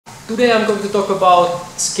Today I'm going to talk about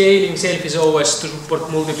scaling Sailfish OS to support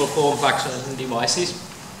multiple form factors and devices.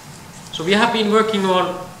 So we have been working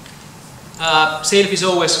on Sailfish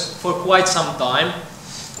OS for quite some time.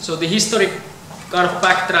 So the history kind of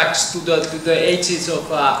backtracks to the ages of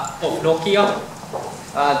Nokia.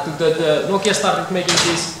 Nokia started making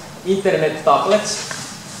these internet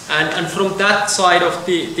tablets, and from that side of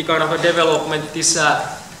the kind of a development, this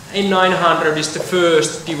N900 is the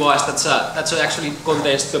first device that actually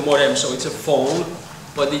contains the modem, so it's a phone,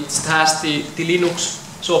 but it has the Linux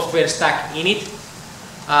software stack in it.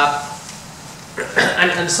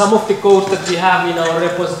 And some of the code that we have in our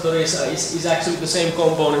repositories is actually the same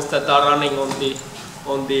components that are running on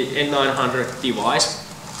the N900 device.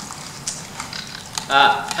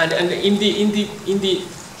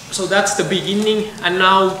 So that's the beginning, and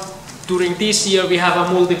now during this year we have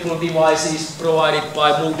multiple devices provided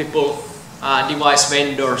by multiple device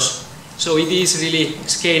vendors. So it is really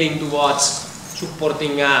scaling towards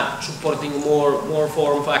supporting more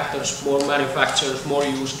form factors, more manufacturers, more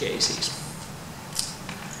use cases.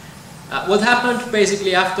 What happened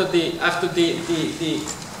basically after the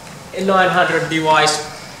N900 device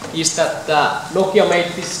is that Nokia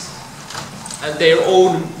made this and their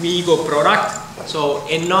own MeeGo product. So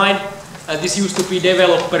N9, this used to be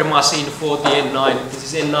developer machine for the N9. This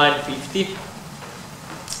is N950,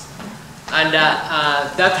 and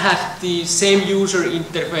that had the same user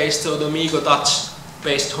interface. So the MeeGo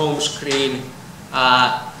touch-based home screen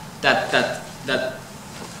that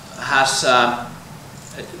has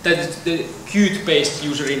that is the Qt-based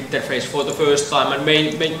user interface for the first time, and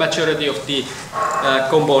main majority of the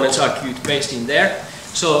components are Qt-based in there.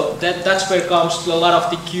 So that's where comes a lot of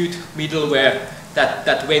the Qt middleware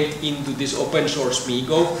that went into this open source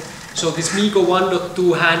MeeGo. So this MeeGo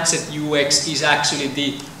 1.2 handset UX is actually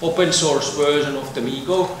the open source version of the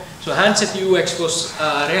MeeGo. So handset UX was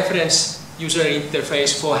a reference user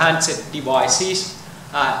interface for handset devices,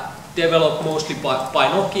 developed mostly by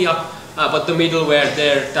Nokia. But the middleware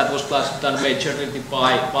there, that was done majorly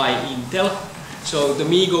by Intel. So the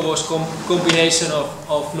MeeGo was combination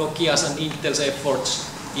of Nokia's and Intel's efforts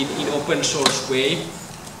in open source way.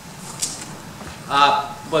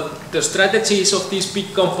 But the strategies of these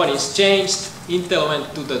big companies changed. Intel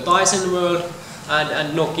went to the Tizen world,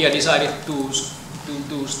 and Nokia decided to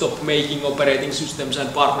stop making operating systems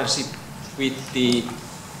and partnership with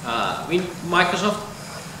Microsoft.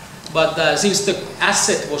 But since the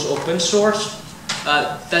asset was open source,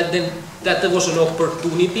 that was an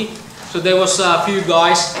opportunity. So there was a few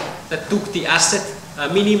guys that took the asset,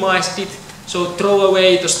 minimized it, so throw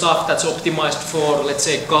away the stuff that's optimized for, let's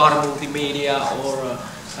say, car multimedia or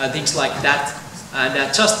things like that, and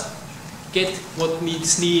just get what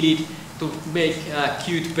is needed to make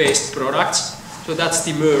Qt-based products. So that's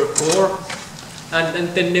the Mer core. And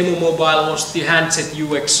then Nemo Mobile was the handset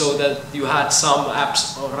UX, so that you had some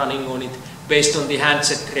apps running on it based on the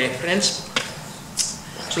handset reference.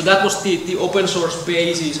 So that was the open source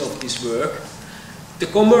basis of this work. The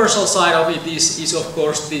commercial side of it is of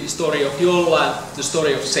course the story of Jolla and the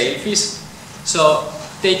story of Sailfish. So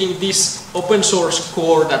taking this open source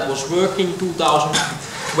core that was working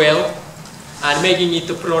 2012 and making it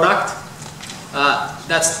a product,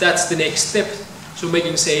 that's the next step. So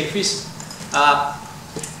making Sailfish.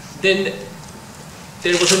 Then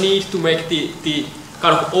there was a need to make the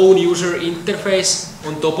kind of own user interface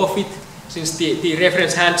on top of it, since the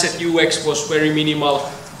reference handset UX was very minimal,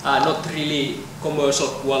 not really commercial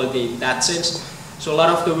quality in that sense. So a lot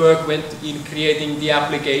of the work went in creating the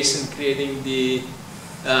application, creating the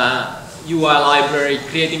UI library,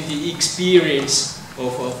 creating the experience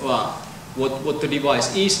of what the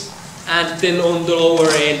device is. And then on the lower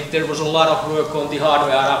end, there was a lot of work on the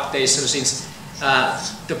hardware adaptation, since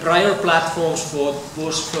the prior platforms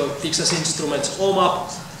was for Texas Instruments OMAP,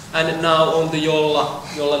 and now on the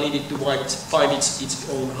Jolla needed to find its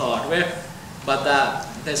own hardware. But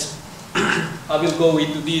I will go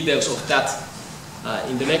into details of that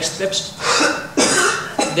in the next steps.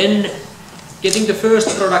 Then getting the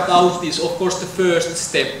first product out is of course the first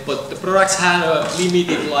step, but the products have a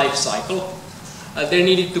limited life cycle. There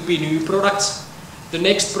needed to be new products. The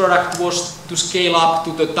next product was to scale up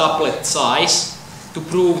to the tablet size to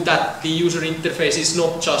prove that the user interface is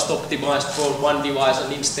not just optimized for one device,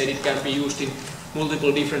 and instead it can be used in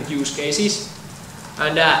multiple different use cases.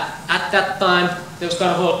 And at that time there was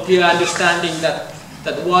kind of a clear understanding that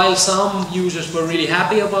while some users were really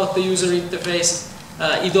happy about the user interface,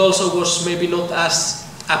 it also was maybe not as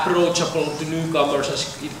approachable to newcomers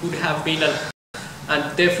as it could have been.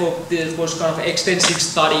 And therefore there was kind of extensive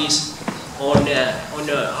studies on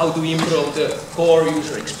how to improve the core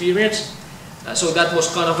user experience. So that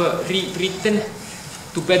was kind of rewritten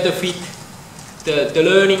to better fit the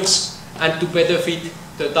learnings and to better fit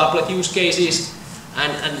the tablet use cases,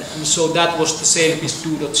 and so that was the Sailfish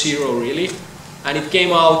 2.0 really, and it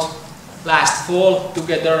came out last fall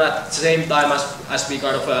together at the same time as we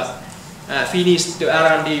kind of finished the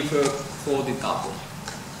R&D for the tablet.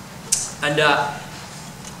 And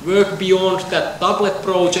work beyond that tablet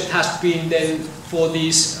project has been then for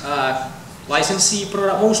these licensee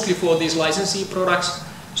products, mostly for these licensee products,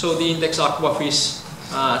 so the Index Aquafish,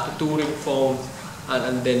 the Touring phone,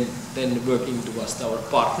 and then working towards our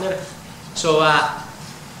partner. So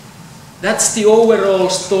that's the overall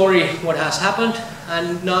story what has happened,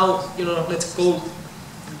 and now let's go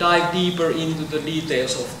dive deeper into the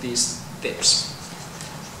details of these steps.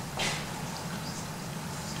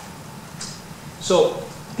 So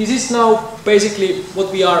this is now basically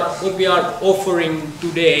what we are offering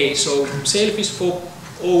today. So Sailfish for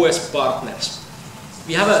OS partners.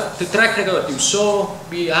 We have the track record you saw.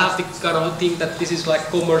 We have the kind of thing that this is like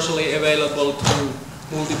commercially available to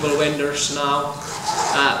multiple vendors now.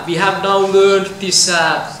 We have now learned this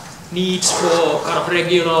needs for kind of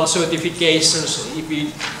regional certifications if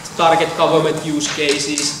we target government use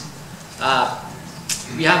cases.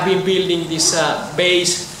 We have been building this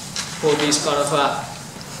base for these kind of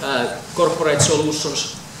corporate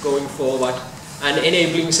solutions going forward, and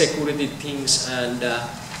enabling security things and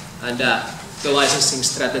the licensing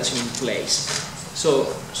strategy in place. So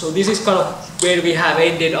this is kind of where we have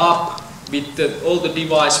ended up with all the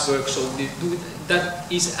device work. So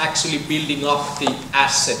that is actually building up the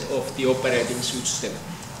asset of the operating system,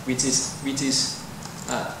 which is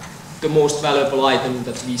the most valuable item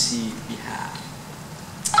that we see we have.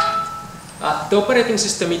 The operating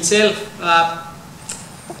system itself,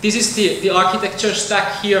 this is the architecture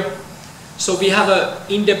stack here. So we have an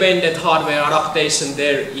independent hardware adaptation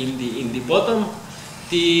there in the bottom.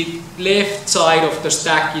 The left side of the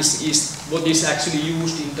stack is what is actually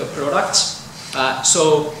used in the products.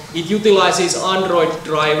 So it utilizes Android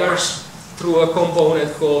drivers through a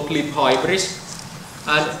component called libhybris.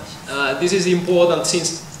 And this is important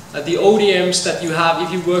since the ODMs that you have,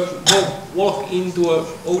 if you walk into an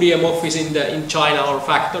ODM office in China or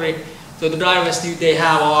factory, so the drivers they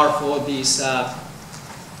have are for these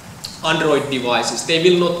Android devices. They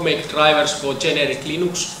will not make drivers for generic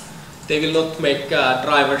Linux. They will not make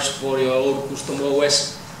drivers for your own custom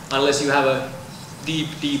OS unless you have a deep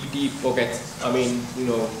pocket. I mean,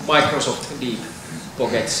 Microsoft deep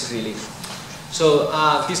pockets really. So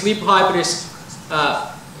this libhybris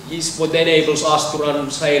is what enables us to run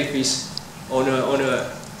Sailfish on a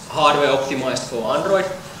hardware optimized for Android.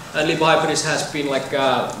 And libhybris has been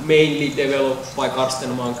mainly developed by Karsten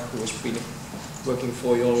Mank, who has been working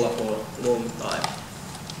for Jolla for a long time.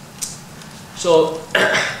 So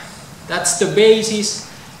that's the basis.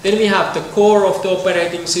 Then we have the core of the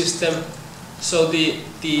operating system. So the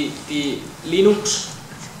Linux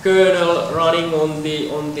kernel running on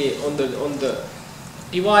the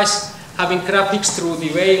device, having graphics through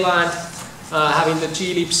the Wayland, having the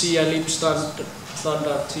glibc and lib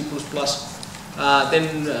standard C++,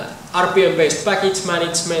 then RPM-based package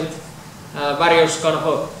management, various kind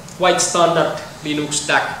of quite standard Linux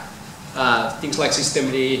stack, things like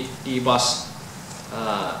systemd, dbus,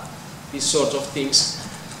 these sorts of things.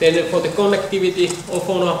 Then for the connectivity,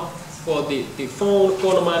 Ophono for the phone,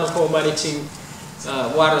 Conman for managing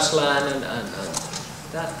wireless LAN and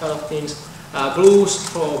that kind of things. Blues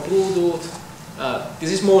for Bluetooth.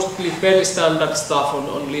 This is mostly fairly standard stuff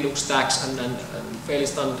on Linux stacks and fairly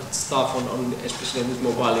standard stuff on especially with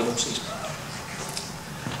mobile Linuxes.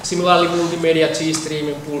 Similarly, multimedia,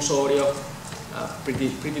 G-streaming, pulse audio,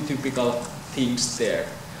 pretty typical things there.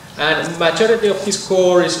 And majority of this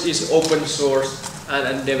core is open source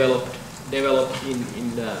and developed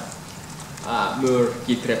in Mer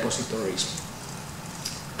Git repositories.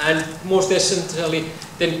 And most essentially,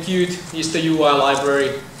 then Qt is the UI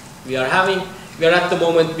library we are having. We are at the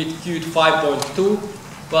moment with Qt 5.2,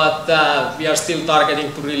 but we are still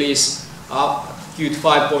targeting to release Qt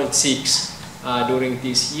 5.6 during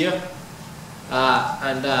this year.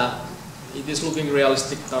 And it is looking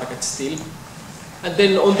realistic target still. And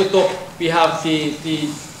then on the top we have the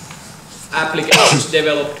applications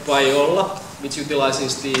developed by Jolla, which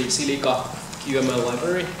utilizes the Silica QML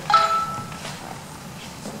library.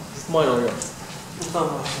 Mine or yours?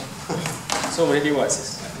 So many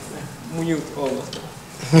devices. Mute all of them.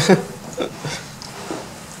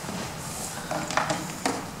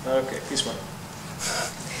 Okay, this one.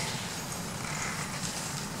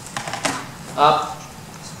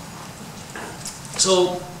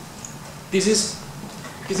 So this is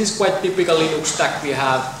this is quite typical Linux stack we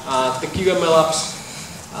have. The QML apps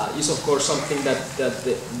is of course something that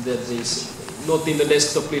is not in the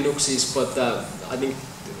desktop Linuxes, but I think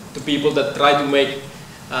the people that try to make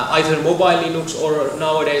either mobile Linux or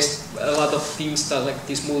nowadays a lot of things that like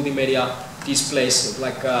these multimedia displays,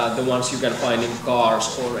 like the ones you can find in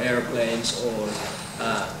cars or airplanes, or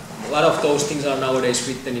a lot of those things are nowadays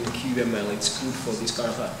written in QML. It's good for this kind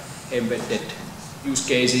of embedded use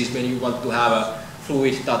cases when you want to have a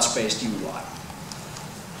fluid touch-based UI.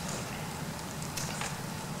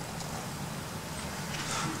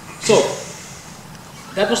 So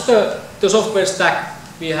that was the software stack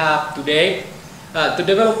we have today. The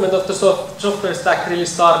development of the software stack really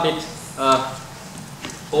started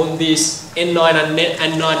on these N9 and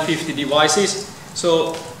N950 devices.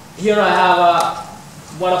 So here I have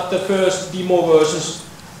one of the first demo versions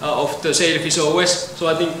of the Sailfish OS. So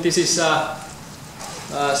I think this is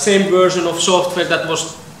same version of software that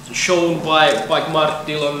was shown by Mark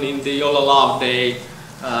Dillon in the YOLO Love Day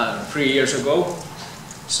 3 years ago.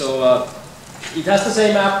 So it has the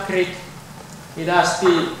same app grid. It has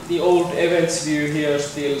the old events view here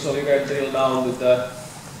still, so you can drill down to the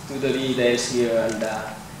details here and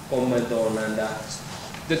comment on. And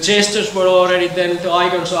the gestures were already then. The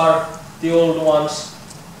icons are the old ones,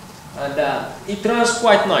 and it runs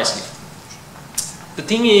quite nicely. The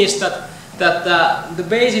thing is that the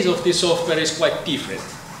basis of this software is quite different.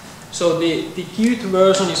 So the Qt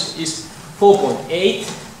version is 4.8,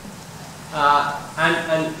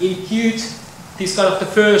 and in Qt this kind of the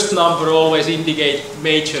first number always indicate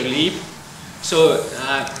major leap. So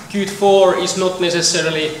Qt 4 is not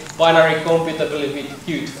necessarily binary compatible with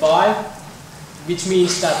Qt 5, which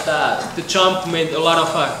means that the jump meant a lot of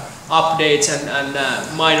updates and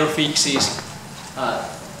minor fixes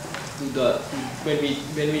when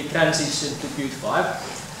we transition to Qt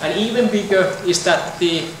 5. And even bigger is that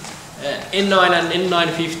the N9 and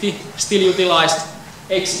N950 still utilized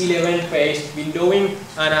X11 based windowing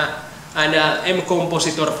and M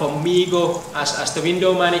Compositor from Migo as the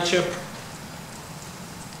window manager.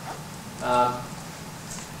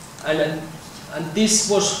 And this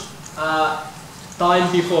was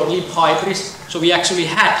time before libhybris, so we actually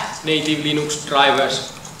had native Linux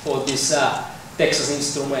drivers for this Texas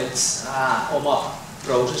Instruments OMA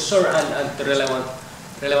processor and the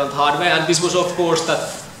relevant hardware. And this was of course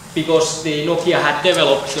that because the Nokia had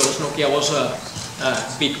developed those. Nokia was a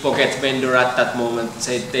big pocket vendor at that moment.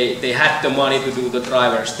 So they had the money to do the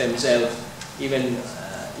drivers themselves, even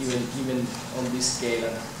on this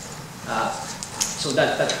scale. So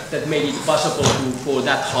that made it possible for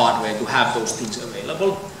that hardware to have those things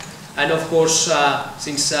available. And of course,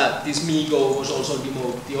 since this Migo was also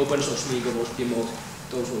demoed, the open source Migo was demoed,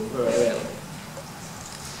 those were available.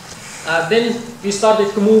 Then we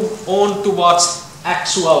started to move on towards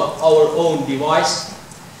our own device.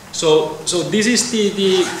 So this is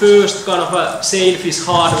the first kind of a Sailfish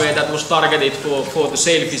hardware that was targeted for the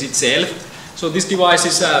Sailfish itself. So this device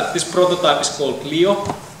is this prototype is called Leo.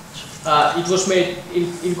 It was made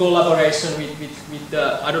in collaboration with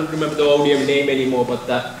I don't remember the ODM name anymore, but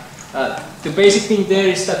the basic thing there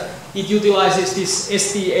is that it utilizes this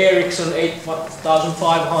ST Ericsson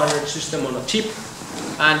 8500 system on a chip,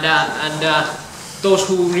 and those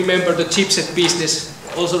who remember the chipset business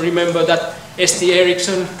also remember that ST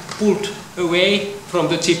Ericsson pulled away from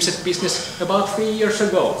the chipset business about 3 years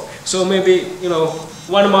ago. So maybe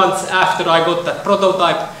 1 month after I got that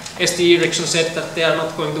prototype, ST Ericsson said that they are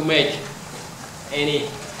not going to make any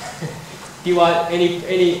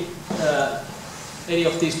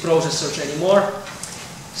of these processors anymore.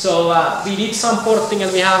 So we did some porting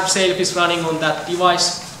and we have Sailfish running on that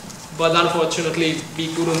device, but unfortunately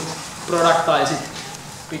we couldn't productize it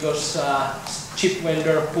because chip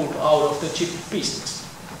vendor pulled out of the chip business.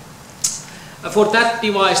 For that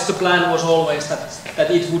device, the plan was always that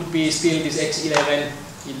it would be still this X11,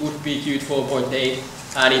 it would be Qt 4.8,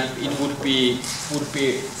 and it would be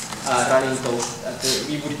running those.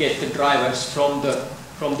 We would get the drivers from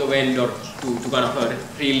the vendor to kind of a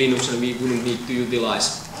real Linux, and we wouldn't need to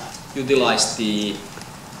utilize the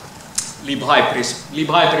libhybris.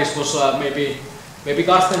 Libhybris was maybe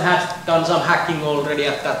Carsten had done some hacking already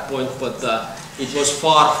at that point, but it was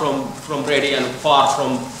far from ready and far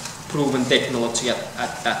from proven technology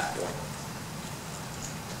at that point.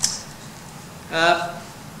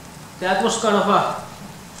 That was kind of a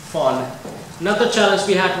fun. Another challenge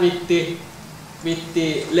we had with the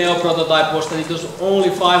Leo prototype was that it was only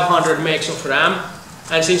 500 megs of RAM,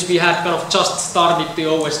 and since we had kind of just started the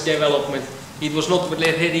OS development, it was not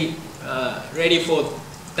ready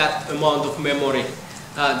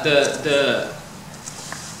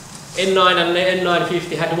N9 and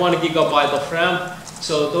N950 had 1 gigabyte of RAM,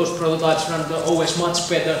 so those prototypes run the OS much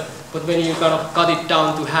better. But when you kind of cut it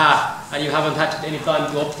down to half and you haven't had any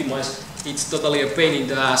time to optimize, it's totally a pain in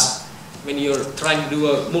the ass when you're trying to do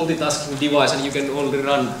a multitasking device and you can only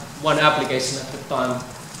run one application at a time.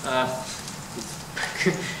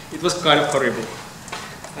 It was kind of horrible.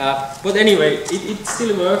 But anyway, it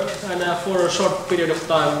still worked, and for a short period of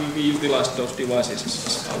time we utilized those devices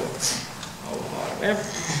as our hardware.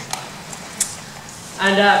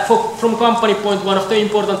 And from company point, one of the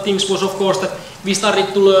important things was, of course, that we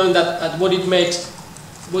started to learn that what it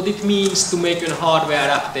means to make a hardware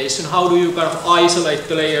adaptation. How do you kind of isolate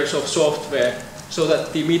the layers of software so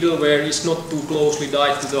that the middleware is not too closely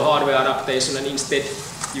tied to the hardware adaptation, and instead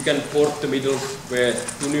you can port the middleware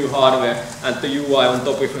to new hardware, and the UI on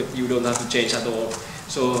top of it you don't have to change at all.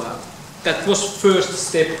 So that was first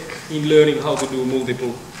step in learning how to do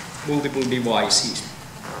multiple devices.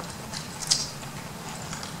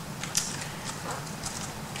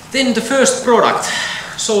 Then the first product,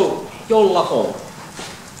 so Jolla phone.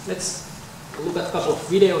 Let's look at a couple of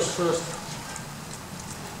videos first.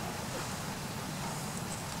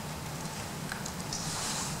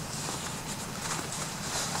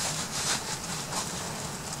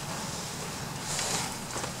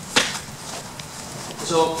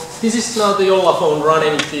 So this is now the Jolla phone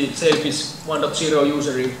running the Sailfish 1.0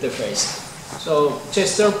 user interface. So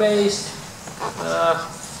gesture based,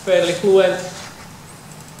 fairly fluent.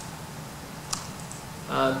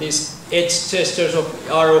 These edge gestures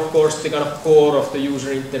are of course the kind of core of the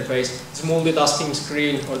user interface. This multitasking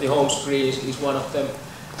screen or the home screen is one of them,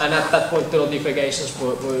 and at that point the notifications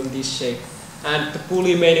were in this shape. And the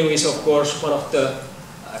pulley menu is of course one of the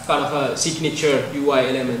kind of signature UI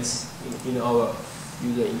elements in our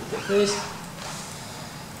user interface.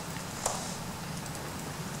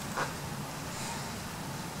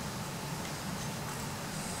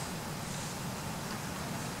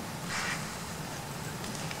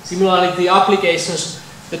 Similarly, the applications,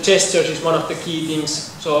 the gestures is one of the key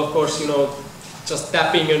things. So of course, just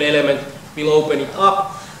tapping an element will open it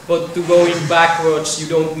up. But to going backwards, you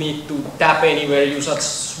don't need to tap anywhere. You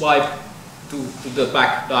just swipe to the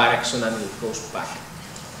back direction and it goes back.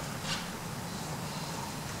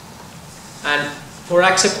 And for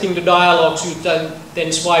accepting the dialogues, you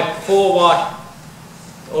then swipe forward,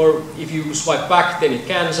 or if you swipe back, then it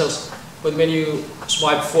cancels. But when you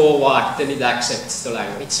swipe forward, then it accepts the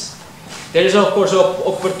language. There is of course an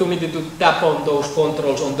opportunity to tap on those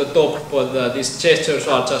controls on the top, but these gestures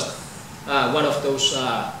are just one of those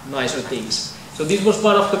nicer things. So this was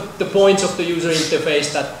one of the points of the user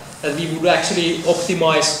interface, that we would actually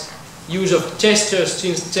optimize use of gestures,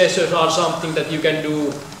 since gestures are something that you can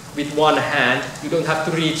do with one hand. You don't have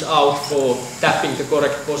to reach out for tapping the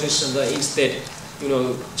correct position. Instead,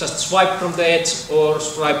 just swipe from the edge or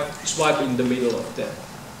swipe in the middle of the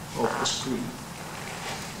screen.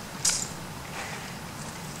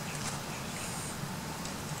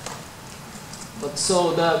 But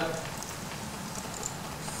so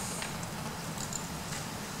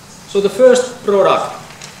the first product,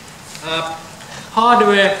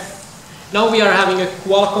 hardware. Now we are having a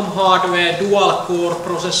Qualcomm hardware dual-core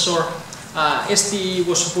processor. STE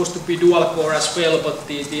was supposed to be dual-core as well, but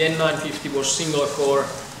the N950 was single-core.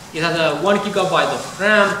 It had a 1 gigabyte of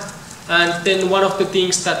RAM, and then one of the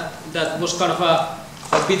things that was kind of a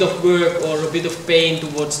bit of work or a bit of pain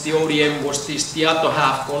towards the ODM was this Tieto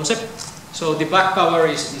half concept. So the back cover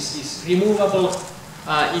is removable.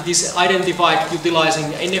 It is identified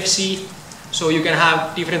utilizing NFC. So you can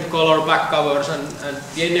have different color back covers, and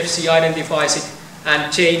the NFC identifies it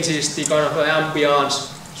and changes the kind of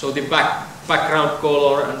ambience, so the background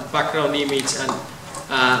color and background image,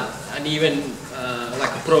 and even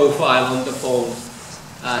like a profile on the phone.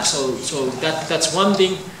 So that's one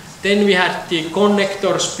thing. Then we had the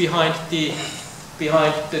connectors behind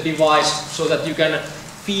the device, so that you can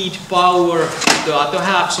feed power to the other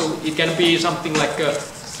half. So it can be something like a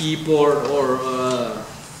keyboard or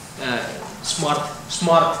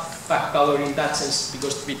smart back cover in that sense,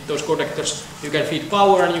 because with those connectors you can feed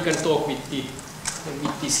power and you can talk with the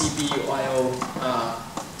CPU I/O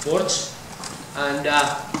ports. And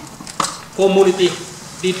community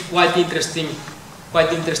did quite interesting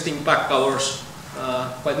back covers,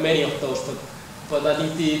 quite many of those. But I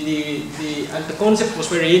think the concept was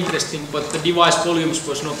very interesting, but the device volumes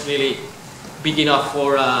was not really big enough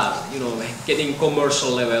for getting commercial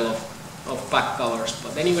level of back covers.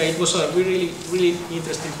 But anyway, it was a really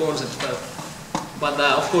interesting concept, but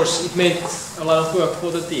of course it made a lot of work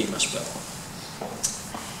for the team as well.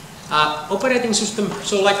 Operating system,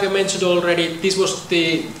 so like I mentioned already, this was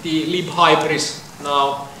the libhybris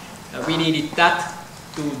now. we needed that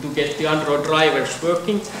to get the Android drivers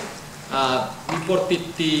working. We ported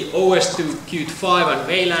the OS to Qt 5 and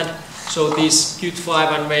Wayland. So this Qt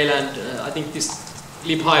 5 and Wayland, I think this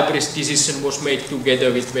libhybris decision was made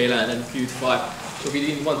together with Wayland and Qt 5. So we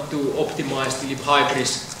didn't want to optimize the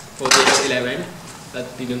libhybris for the X11.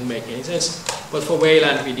 That didn't make any sense. But for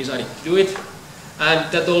Wayland we decided to do it.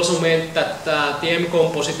 And that also meant that the M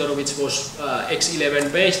compositor, which was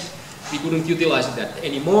X11 based, we couldn't utilize that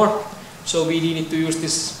anymore. So we needed to use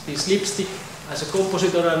this lipstick as a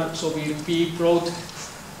compositor, and so we wrote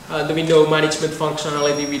the window management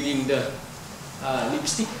functionality within the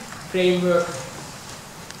lipstick framework.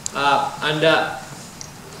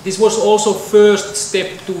 This was also first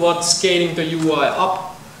step towards scaling the UI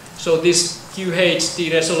up. So this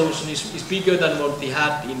QHD resolution is bigger than what we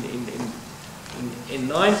had in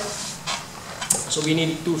 9. So we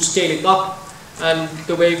needed to scale it up, and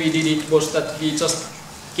the way we did it was that we just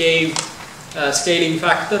gave scaling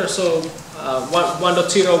factor. So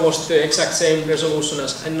 1.0 was the exact same resolution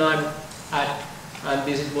as N9 had, and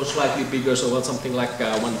this was slightly bigger, so something like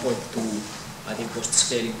 1.2 I think was the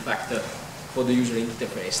scaling factor for the user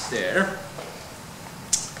interface there.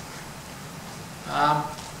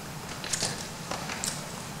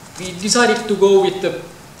 We decided to go with the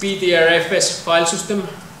PTRFS file system.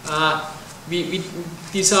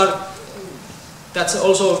 That's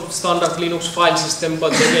also standard Linux file system,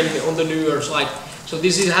 but again on the newer side. So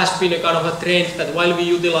this has been a kind of a trend that while we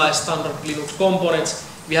utilize standard Linux components,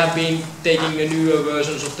 we have been taking the newer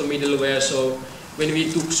versions of the middleware. So when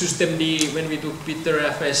we took systemd, when we took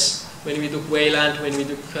PTRFS, when we took Wayland, when we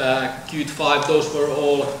took Qt 5, those were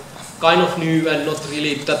all kind of new and not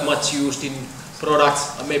really that much used in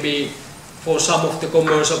products. Maybe for some of the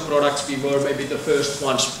commercial products we were maybe the first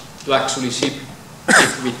ones to actually ship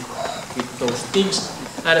with those things.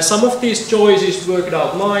 And some of these choices worked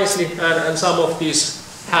out nicely, and some of these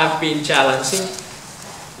have been challenging.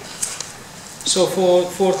 So for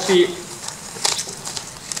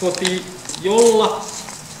the Jolla,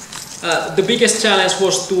 the biggest challenge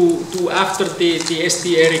was to after the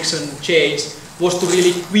ST Ericsson change was to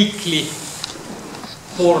really quickly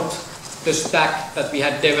port the stack that we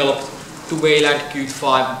had developed to Wayland, Qt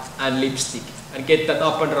 5 and Lipstick, and get that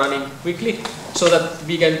up and running quickly, so that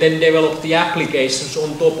we can then develop the applications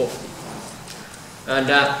on top of it. And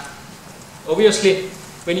obviously,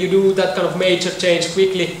 when you do that kind of major change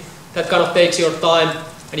quickly, that kind of takes your time,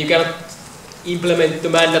 and you cannot implement the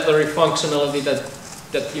mandatory functionality that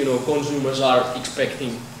consumers are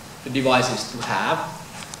expecting the devices to have.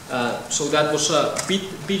 So that was a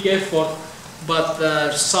big effort,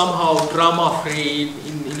 but somehow drama-free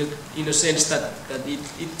in a sense that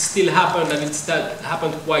it still happened, and it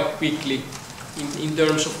happened quite quickly. In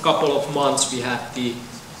terms of couple of months, we had the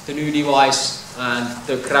new device and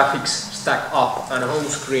the graphics stack up and home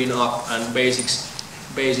screen up and basics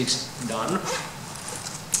done.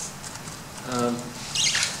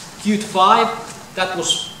 Qt 5, that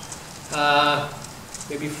was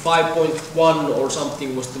maybe 5.1 or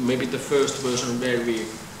something was maybe the first version where we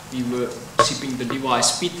were shipping the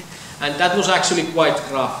device bit, and that was actually quite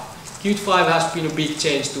rough. Qt 5 has been a big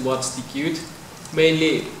change towards the Qt,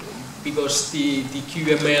 mainly because the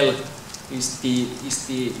QML is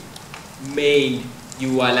the main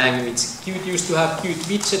UI language. Qt used to have Qt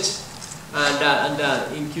widgets, and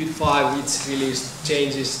in Qt 5 its release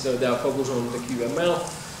changes their focus on the QML,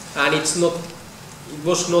 and it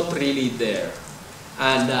was not really there.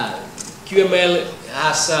 And QML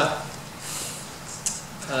has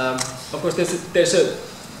of course there's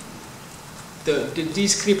the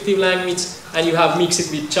descriptive language, and you have mixed it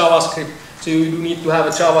with JavaScript, so you need to have a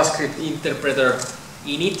JavaScript interpreter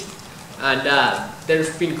in it. And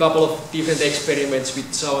there's been a couple of different experiments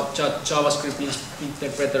with JavaScript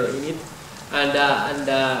interpreter in it, and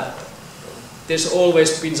there's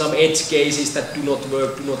always been some edge cases that do not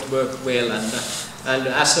work well. And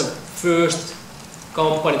as a first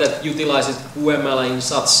company that utilizes QML in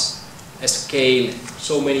such a scale,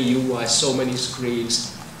 so many UIs, so many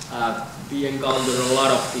screens, we encounter a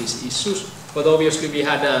lot of these issues. But obviously we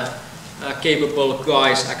had capable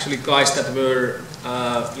guys, actually guys that were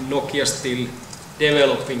in Nokia still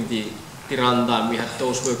developing the runtime. We had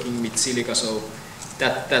those working with Silica, so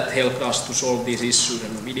that helped us to solve these issues,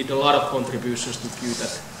 and we did a lot of contributions to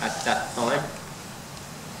Qt at that time.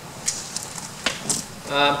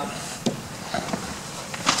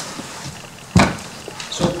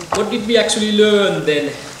 So what did we actually learn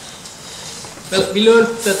then? Well, we learned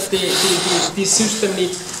that the system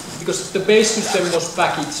needs, because the base system was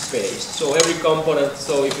package based, so every component,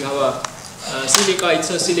 so if you have a Silica, it's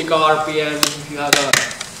a Silica RPM, if you have a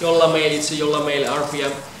Jolla Mail, it's a Jolla Mail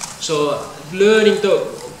RPM. So learning the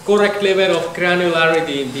correct level of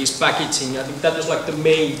granularity in this packaging, I think that was like the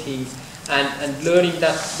main thing. And learning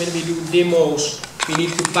that when we do demos, we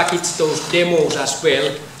need to package those demos as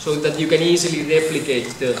well, so that you can easily replicate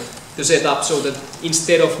the setup, so that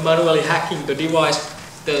instead of manually hacking the device,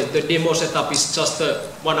 the demo setup is just a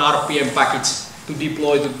 1 RPM package to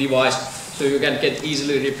deploy the device, so you can get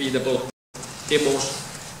easily repeatable demos.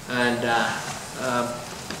 And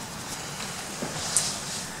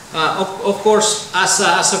of course, as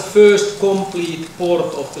a first complete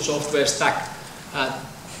port of the software stack,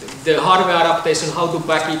 the hardware adaptation, how to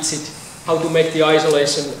package it, how to make the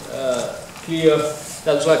isolation clear,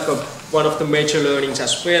 that was like one of the major learnings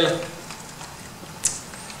as well.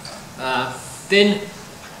 Then,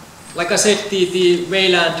 like I said, the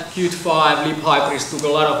Wayland Qt 5 libhybrids took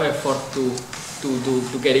a lot of effort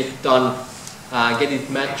to get it done, get it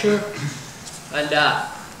mature, and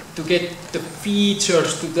to get the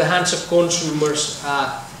features to the hands of consumers,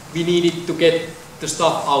 we needed to get the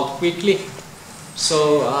stuff out quickly.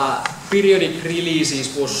 So periodic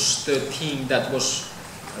releases was the thing that was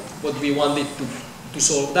what we wanted to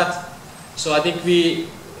solve that. So I think we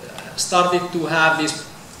started to have this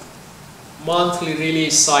monthly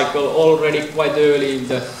release cycle already quite early in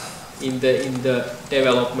the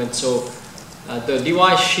development. So the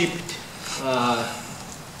device shipped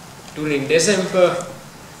during December.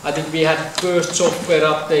 I think we had first software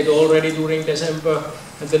update already during December,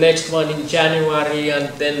 and the next one in January, and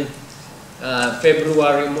then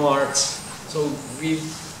February, March. So we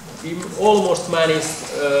almost managed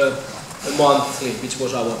a monthly, which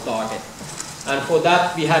was our target. And for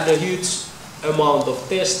that we had a huge amount of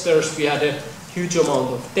testers, we had a huge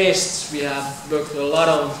amount of tests, we have worked a lot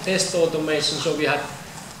on test automation, so we had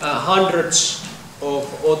hundreds of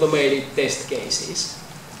automated test cases.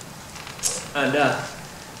 And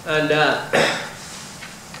a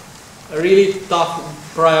really tough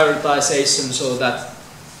prioritization, so that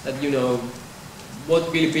you know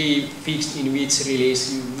what will be fixed in which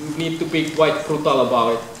release. You need to be quite brutal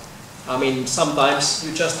about it. I mean, sometimes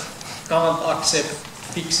you just can't accept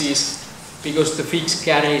fixes because the fix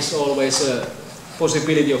carries always a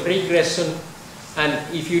possibility of regression. And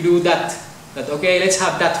if you do that okay, let's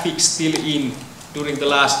have that fix still in during the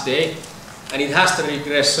last day, and it has the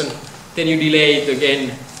regression, then you delay it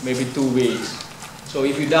again maybe 2 weeks. So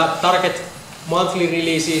if you target monthly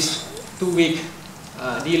releases, 2-week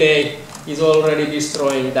delay is already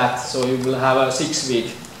destroying that, so you will have a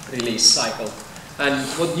 6-week release cycle. And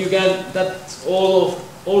what you can, that's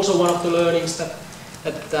also one of the learnings, that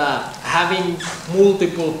having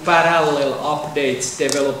multiple parallel updates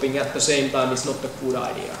developing at the same time is not a good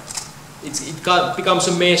idea. It becomes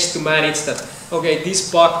a mess to manage that. Okay,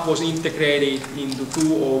 this bug was integrated into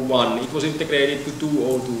 201, it was integrated to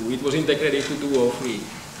 202, it was integrated to 203,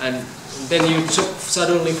 and then you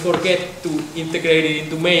suddenly forget to integrate it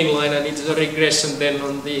into mainline, and it's a regression then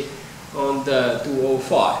on the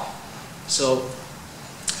 205. So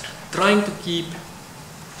trying to keep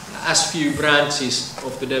as few branches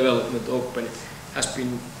of the development open has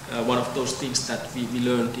been one of those things that we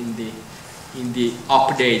learned in the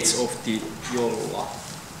updates of the Jolla.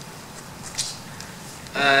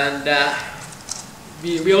 And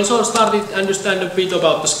we also started to understand a bit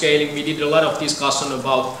about the scaling. We did a lot of discussion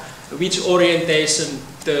about which orientation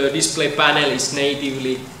the display panel is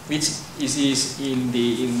natively, which is in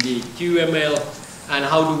the QML, and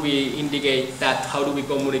how do we indicate that, how do we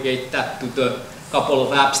communicate that to the couple of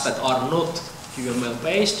apps that are not QML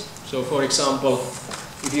based. So for example,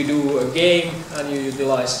 if you do a game and you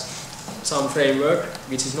utilize some framework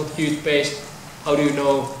which is not Qt based, how do you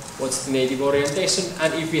know what's the native orientation?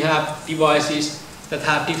 And if we have devices that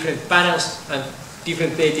have different panels and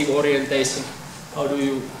different native orientation, how do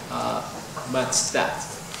you match that?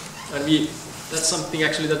 And that's something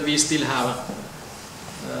actually that we still have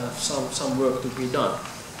some work to be done.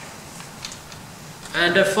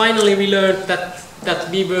 And finally we learned that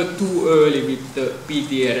we were too early with the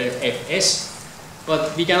PTRFS,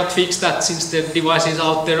 but we cannot fix that since the devices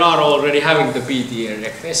out there are already having the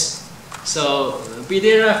PTRFS. So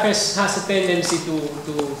PTRFS has a tendency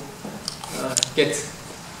to get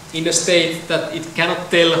in a state that it cannot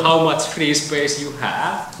tell how much free space you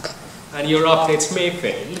have, and your updates may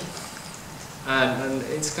fail. And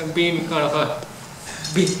it's been kind of a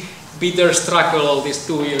bitter struggle all these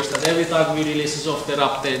 2 years, that every time we release a software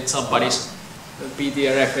update, somebody's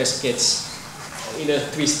PTRFS gets in a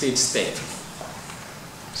twisted state.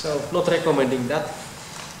 So not recommending that.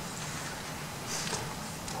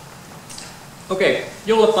 Okay,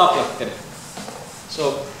 Jolla tablet then.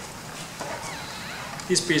 So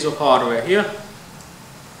this piece of hardware here.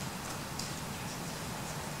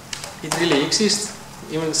 it really exists.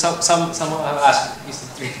 Even some have asked, is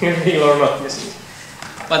it real or not? Yes.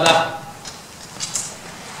 But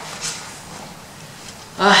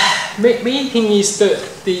main thing is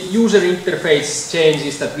the user interface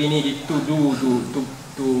changes that we needed to do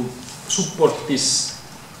to support this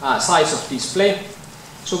size of display.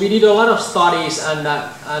 So we did a lot of studies, and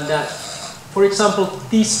for example,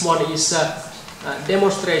 this one is a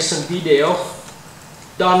demonstration video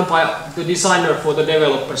done by the designer for the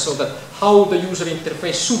developer, so that how the user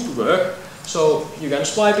interface should work. So you can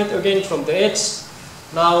swipe it again from the edge.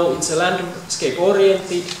 Now it's a landscape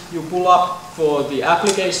oriented. You pull up for the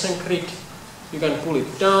application grid. You can pull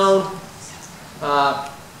it down.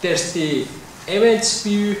 There's the events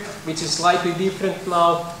view, which is slightly different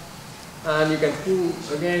now. And you can pull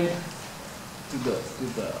again to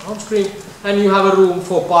the home screen. And you have a room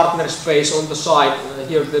for partner space on the side.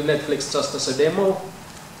 Here the Netflix just as a demo.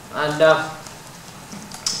 And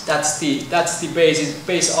that's the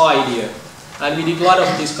base idea. And we did a lot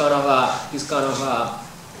of this kind of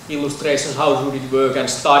illustrations, how should it work, and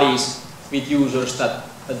studies with users that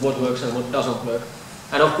what works and what doesn't work.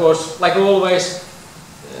 And of course, like always,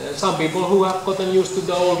 some people who have gotten used to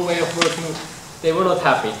the old way of working, they were not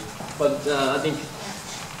happy. But I think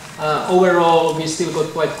overall we still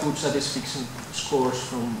got quite good satisfaction scores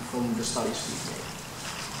from the studies we made.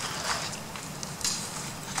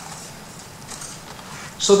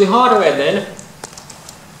 So the hardware then,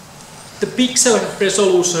 the pixel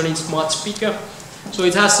resolution is much bigger. So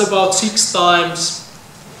it has about 6 times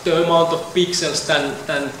the amount of pixels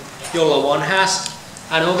than Yolla 1 has.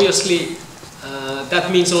 And obviously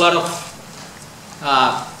that means a lot of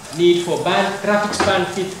need for graphics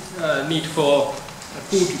bandwidth, need for a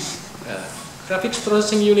good graphics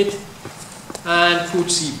processing unit, and good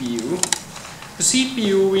CPU. The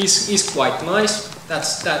CPU is quite nice.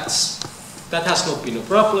 That has not been a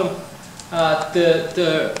problem.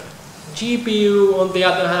 The GPU, on the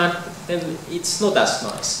other hand, then it's not as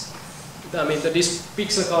nice. I mean, this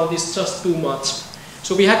pixel count is just too much.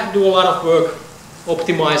 So we had to do a lot of work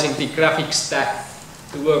optimizing the graphics stack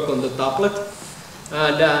to work on the tablet.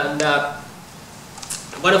 And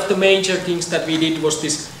one of the major things that we did was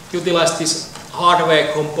utilize this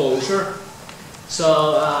hardware composer.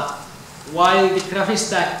 So while the graphics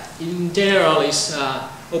stack in general is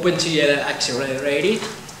OpenGL accelerated,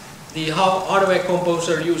 the hardware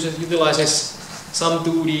composer utilizes some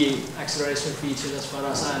 2D acceleration features, as far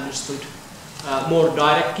as I understood, more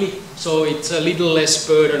directly. So it's a little less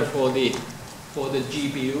burden for the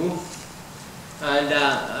GPU.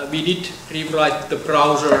 And we did rewrite the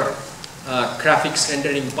browser graphics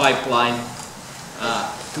rendering pipeline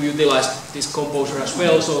to utilize this composer as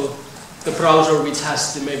well. So the browser, which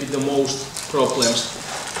has maybe the most problems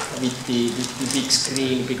with the big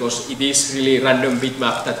screen, because it is really random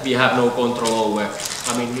bitmap that we have no control over.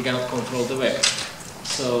 I mean, we cannot control the web.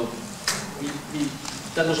 So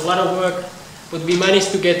that was a lot of work, but we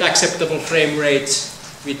managed to get acceptable frame rates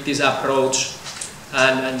with this approach,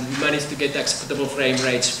 and we managed to get acceptable frame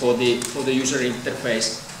rates for the user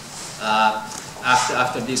interface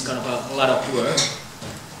after this kind of a lot of work.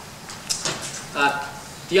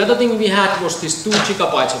 The other thing we had was this 2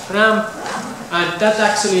 GB of RAM, and that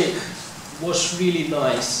actually was really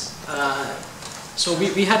nice. So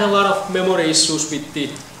we had a lot of memory issues with the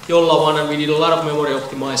Yolla 1, and we did a lot of memory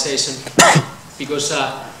optimization because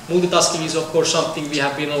multitasking is of course something we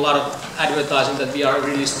have been a lot of advertising that we are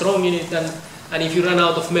really strong in it, and if you run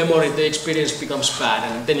out of memory, the experience becomes bad,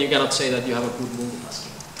 and then you cannot say that you have a good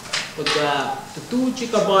multitasking. But the 2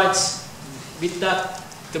 GB, with that,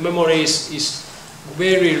 the memory is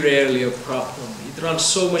very rarely a problem. It runs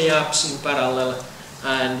so many apps in parallel,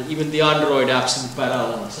 and even the Android apps in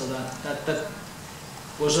parallel. So that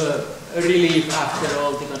was a relief after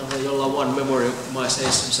all the kind of Yolla 1 memory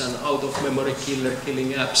optimizations and out of memory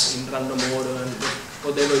killing apps in random order and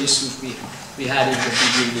whatever issues we had in the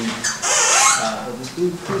beginning. The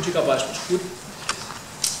 2 GB was good.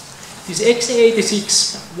 This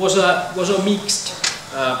x86 was a mixed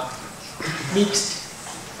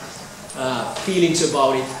feelings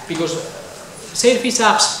about it, because Sailfish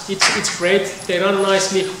apps, it's great, they run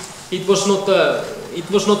nicely. It was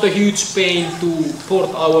not a huge pain to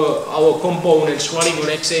port our components running on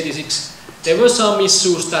x86. There were some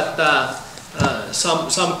issues that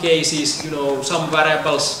some cases, you know, some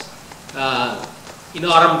variables in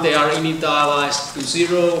ARM they are initialized to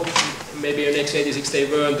 0. Maybe on x86 they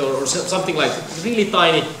weren't, or something like that. Really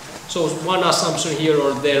tiny. So one assumption here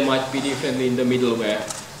or there might be differently in the middleware.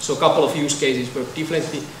 So a couple of use cases work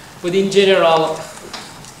differently. But in general,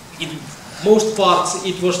 most parts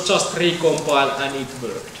it was just recompiled and it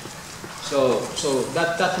worked. So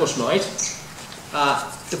that was nice.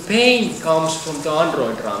 The pain comes from the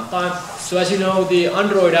Android runtime. So as you know, the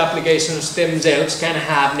Android applications themselves can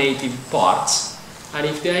have native parts. And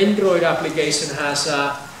if the Android application has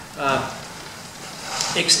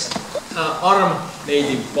ARM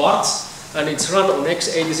native parts and it's run on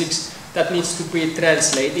x86, that needs to be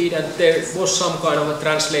translated, and there was some kind of a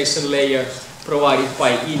translation layer provided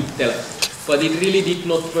by Intel, but it really did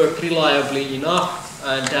not work reliably enough,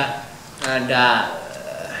 and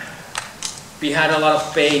we had a lot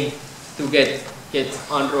of pain to get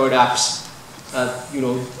Android apps, you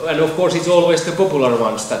know, and of course it's always the popular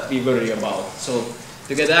ones that we worry about. So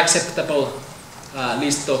to get acceptable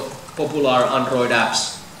list of popular Android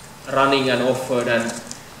apps running and offered, and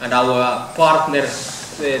our partner,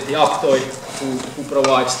 the Aptoy, who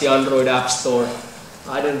provides the Android App Store,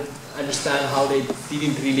 I don't understand how they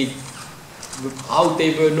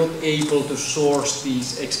were not able to source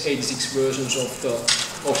these x86 versions of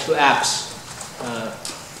the apps,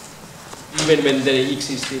 even when they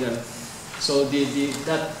existed. And so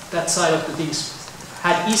that side of the things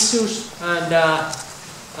had issues, and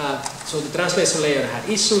so the translation layer had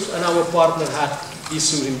issues, and our partner had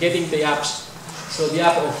issues in getting the apps. So the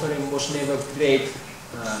app offering was never great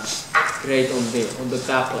on the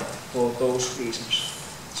tablet for those reasons.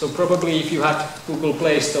 So probably if you had Google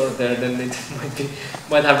Play Store there, then it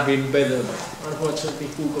might have been better. But unfortunately,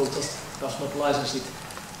 Google just does not license it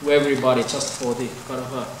to everybody, just for the kind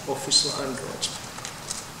of official Androids.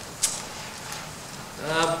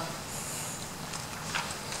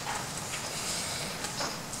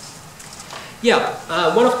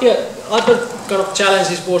 One of the other kind of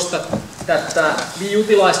challenges was that we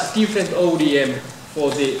utilized different ODM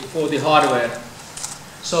for the hardware.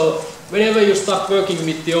 So whenever you start working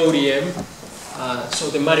with the ODM, so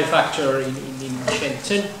the manufacturer in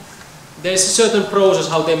Shenzhen, there's a certain process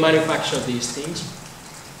how they manufacture these things.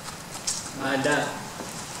 And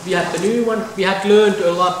we had the new one. We had learned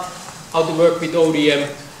a lot how to work with ODM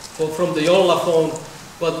from the Yolla phone,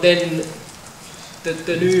 but then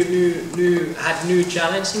the new had new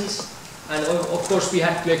challenges, and of course we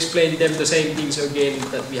had to explain them the same things again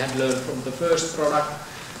that we had learned from the first product.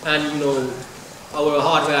 And you know, our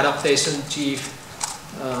hardware adaptation chief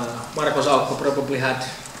Marko Saukko probably had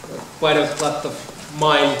quite a lot of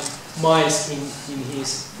miles in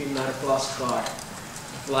his Finnair Plus card,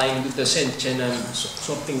 flying to the Shenzhen and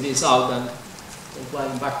sorting this out and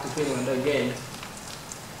flying back to Finland again.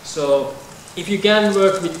 So if you can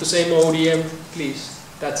work with the same ODM, please,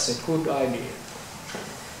 that's a good idea.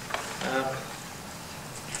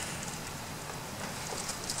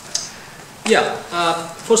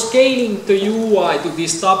 For scaling the UI to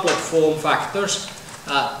these tablet form factors,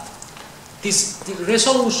 the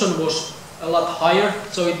resolution was a lot higher,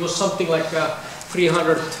 so it was something like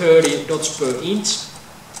 330 dots per inch.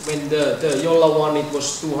 When the Yolla one, it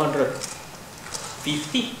was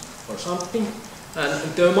 250 or something,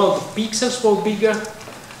 and the amount of pixels were bigger.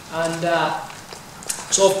 And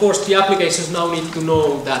so of course the applications now need to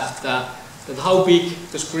know that how big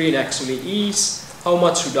the screen actually is, how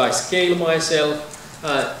much should I scale myself,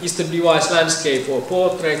 is the device landscape or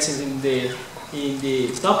portrait. Since in the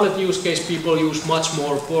tablet use case people use much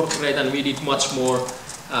more portrait, and we did much more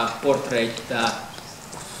portrait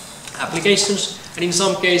applications. And in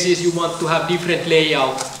some cases you want to have different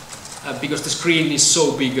layout because the screen is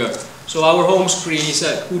so bigger. So our home screen is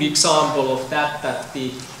a good example of that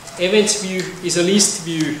the events view is a list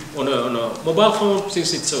view on a mobile phone,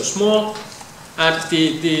 since it's so small, and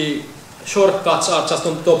the shortcuts are just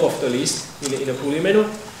on top of the list in a GUI menu.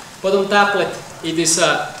 But on tablet it is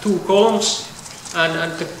 2 columns,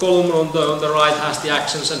 and the column on the right has the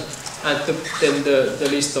actions, and then the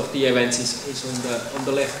list of the events is on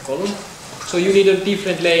the left column. So you need a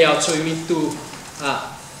different layout. So you need to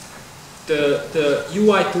the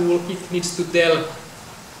UI toolkit needs to tell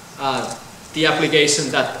the application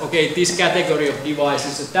that okay, this category of device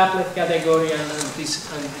is a tablet category, and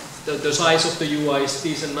the size of the UI is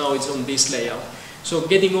this, and now it's on this layout. So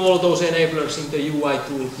getting all those enablers in the UI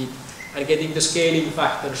toolkit and getting the scaling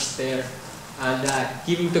factors there, and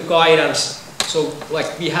giving the guidance. So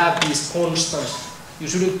like we have these constants. You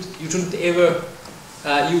shouldn't ever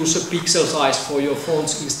use a pixel size for your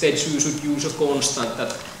fonts. Instead, you should use a constant.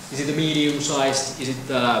 That is it a medium sized? Is it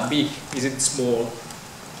big? Is it small?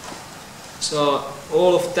 So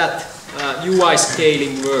all of that UI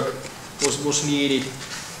scaling work was needed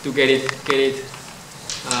to get it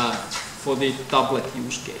for the tablet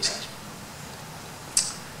use cases.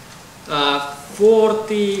 For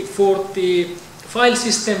the file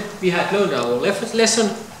system, we had learned our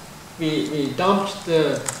lesson. We dumped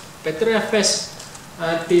the BetterFS,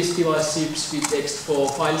 and this device ships with ext4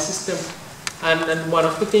 file system. And one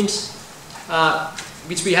of the things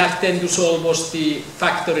which we have then to solve was the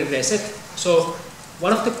factory reset. So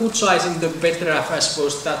one of the good sides in the Betterafs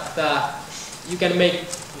was that you can make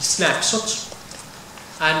snapshots,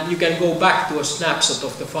 and you can go back to a snapshot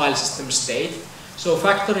of the file system state. So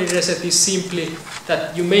factory reset is simply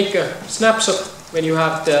that you make a snapshot when you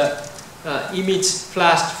have the image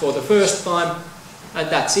flashed for the first time, and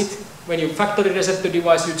that's it. When you factory reset the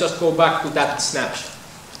device, you just go back to that snapshot.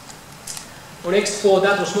 On ext4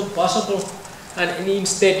 that was not possible, and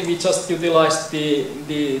instead we just utilized the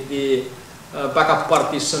backup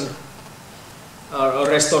partition or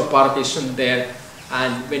restore partition there,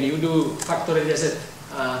 and when you do factory reset,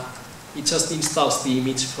 it just installs the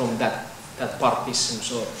image from that partition.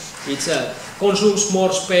 So it consumes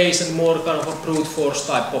more space and more kind of a brute force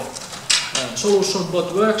type of solution,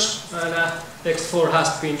 but works, and ext4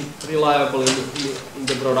 has been reliable in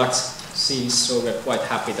the products since, so we're quite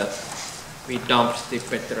happy that we dumped the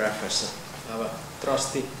Betterafs and have a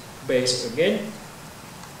trusty base again.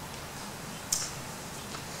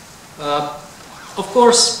 Of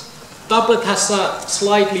course, tablet has a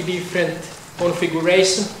slightly different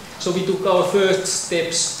configuration, so we took our first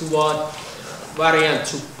steps toward variant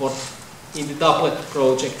support in the tablet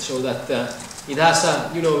project, so that it has a,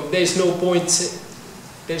 there's no point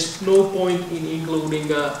in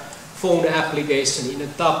including a phone application in a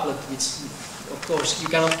tablet, which of course you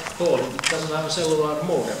cannot call it. It doesn't have a cellular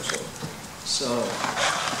modem, so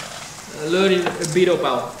learning a bit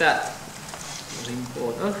about that was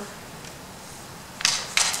important.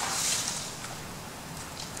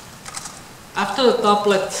 After the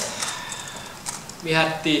tablet, we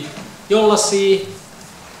had the Jolla-C,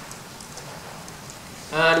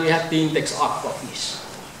 and we had the Intex Aquafish.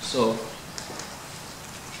 So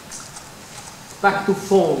back to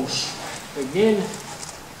phones again.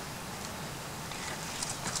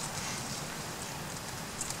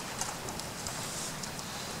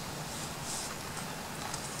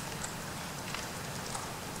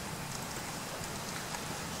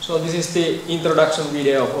 So this is the introduction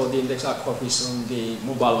video for the Intex Aquafish on the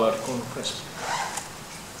Mobile World Conference.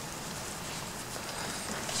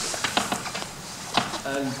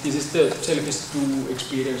 And this is the Sailfish 2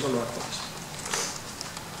 experience on Aquafish.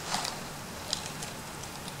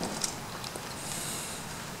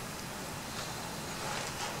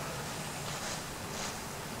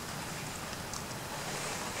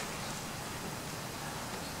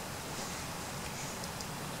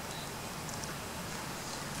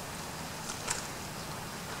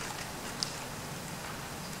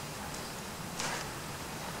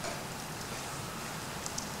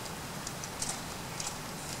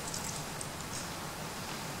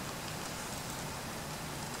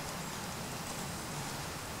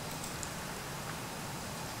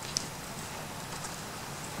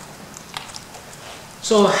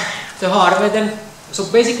 So the hardware then, so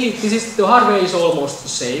basically the hardware is almost the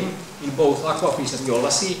same in both Aquafish and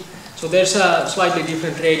Jolla-C. So there's a slightly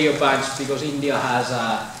different radio bands because India has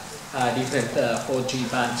different 4G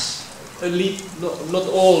bands. Not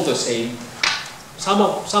all the same. Some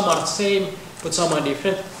are the same, but some are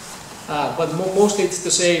different. But mostly it's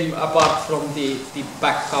the same apart from the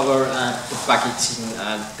back cover and the packaging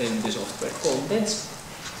and then the software contents.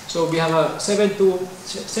 So we have a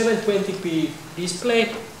 720p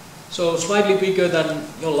display, so slightly bigger than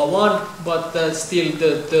Jolla 1, but still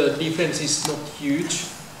the difference is not huge.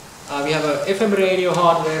 We have a FM radio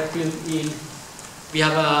hardware built in. We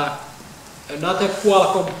have another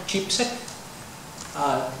Qualcomm chipset.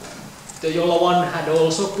 The Jolla 1 had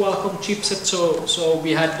also Qualcomm chipset, so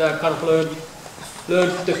we had kind of learned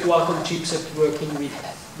the Qualcomm chipset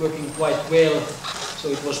working quite well. So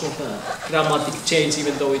it was not a dramatic change,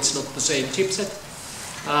 even though it's not the same chipset.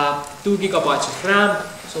 2 GB of RAM,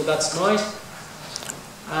 so that's nice.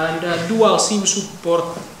 And dual SIM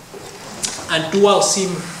support. And dual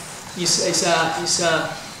SIM is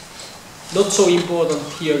not so important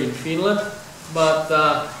here in Finland, but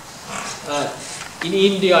in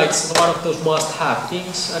India it's one of those must-have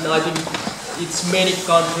things. And I think it's many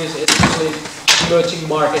countries, especially emerging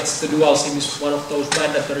markets, the dual SIM is one of those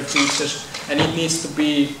mandatory features. And it needs to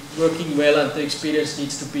be working well, and the experience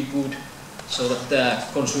needs to be good so that the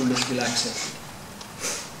consumers will accept it.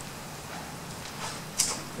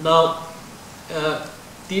 Now,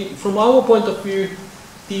 from our point of view,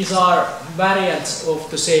 these are variants of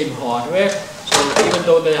the same hardware. So even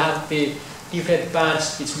though they have the different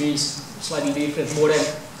bands, which means slightly different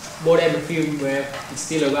modem firmware, it's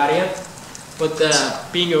still a variant. But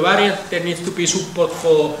being a variant, there needs to be support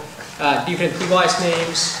for different device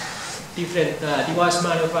names, different device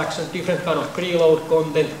manufacturers, different kind of preload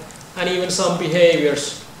content, and even some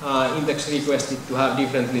behaviors index requested to have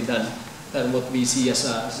differently than what we see as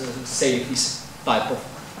a Sailfish type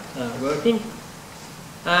of working.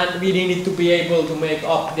 And we needed to be able to make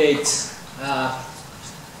updates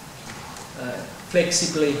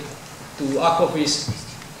flexibly to Aquafish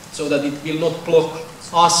so that it will not block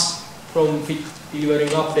us from delivering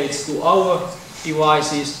updates to our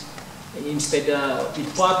devices. Instead,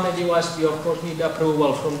 with partner device, we of course need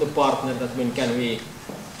approval from the partner that when can we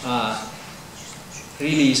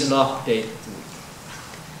release an update to it.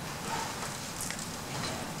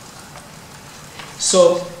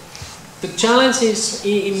 So the challenges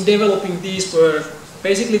in developing these were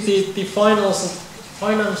basically the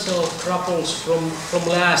financial troubles from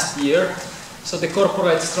last year. So the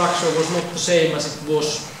corporate structure was not the same as it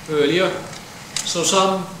was earlier. So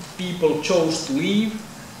some people chose to leave.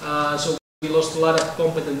 So we lost a lot of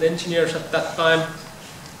competent engineers at that time.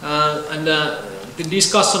 And the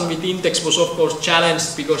discussion with Intex was of course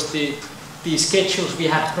challenged because the schedules we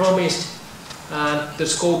had promised and the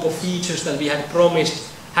scope of features that we had promised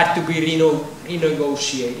had to be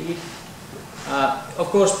renegotiated. Of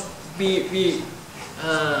course, we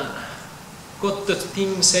got the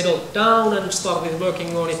thing settled down and started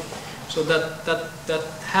working on it, so that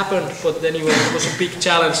happened. But anyway, it was a big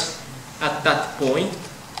challenge at that point.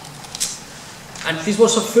 And this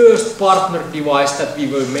was the first partner device that we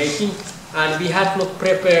were making, and we had not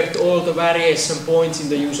prepared all the variation points in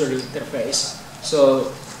the user interface.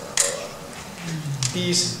 So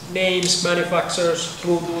these names, manufacturers,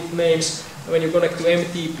 Bluetooth names, when you connect to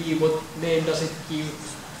MTP, what name does it give,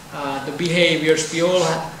 the behaviors, we all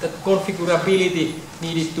had that configurability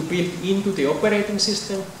needed to build into the operating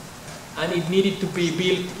system, and it needed to be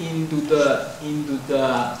built into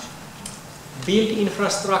the build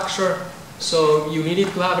infrastructure. So you needed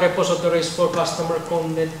to have repositories for customer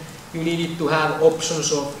content, you needed to have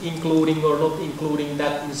options of including or not including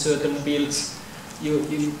that in certain builds. You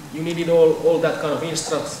needed all that kind of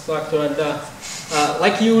infrastructure, and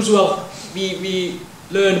like usual, we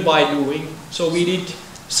learn by doing. So we did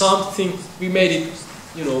something, we made it,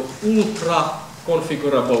 ultra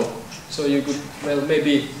configurable. So you could, well,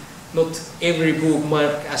 maybe not every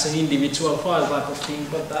bookmark as an individual file type of thing,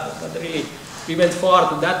 but really we went far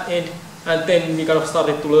to that end, and then we kind of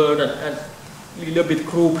started to learn and a little bit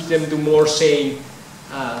grouped them to more same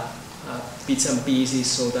bits and pieces,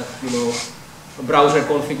 so that a browser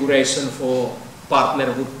configuration for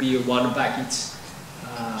partner would be one package,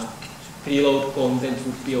 preload content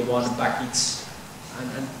would be one package,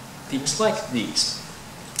 and things like these.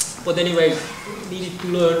 But anyway, we needed to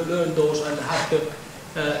learn those and have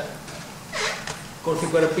the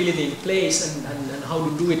configurability in place and how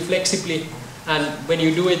to do it flexibly. And when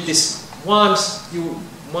you do it this once, you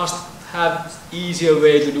must have easier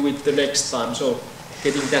way to do it the next time. So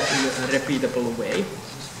getting that in a repeatable way.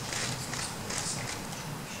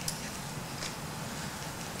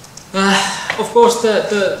 Of course,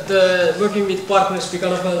 the working with partners, we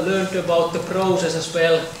kind of learned about the process as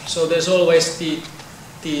well. So there's always the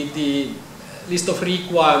list of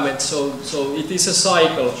requirements. So it is a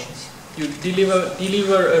cycle. You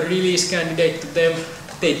deliver a release candidate to them.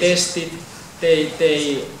 They test it.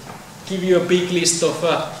 They give you a big list of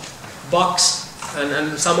bugs,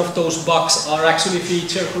 and some of those bugs are actually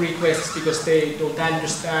feature requests because they don't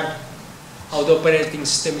understand how the operating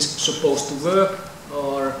system is supposed to work,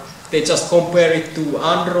 or they just compare it to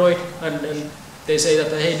Android and they say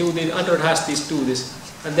that, hey, do this, Android has this, do this,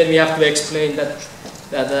 and then we have to explain that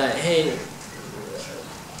hey,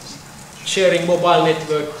 sharing mobile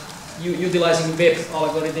network, utilizing web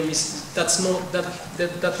algorithm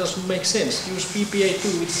that doesn't make sense. Use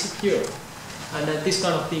PPA2, it's secure, and this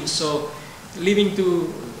kind of thing. So learning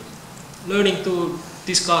to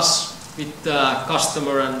discuss with the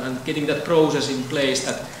customer and getting that process in place,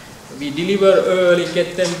 that we deliver early,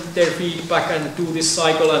 get them their feedback, and do this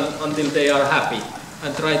cycle until they are happy,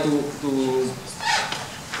 and try to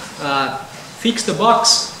fix the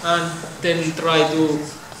bugs, and then try to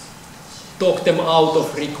talk them out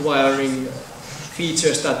of requiring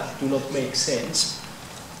features that do not make sense.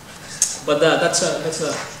 But that's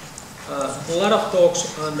a lot of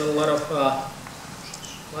talks and a lot of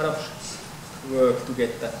work to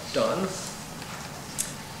get that done.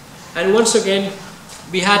 And once again,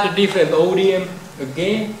 we had a different ODM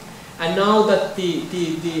again, and now that the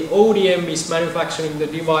ODM is manufacturing the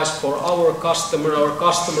device for our customer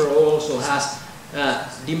also has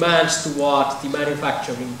demands towards the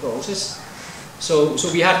manufacturing process. So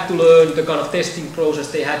we had to learn the kind of testing process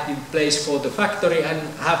they had in place for the factory and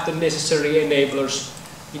have the necessary enablers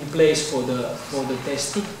in place for the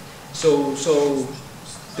testing. So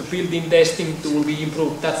the built-in testing tool, we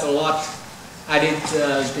improved that a lot. Added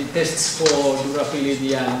the tests for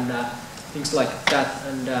durability and things like that,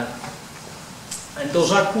 and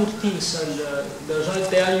those are good things, and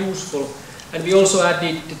they are useful. And we also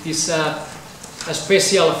added this a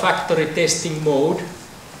special factory testing mode,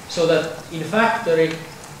 so that in factory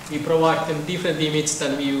we provide them different images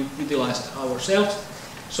than we utilize ourselves.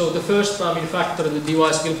 So the first time in factory the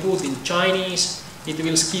device will put in Chinese, it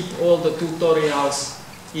will skip all the tutorials,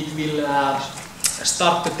 it will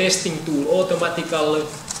start the testing tool automatically,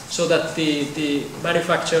 so that the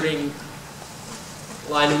manufacturing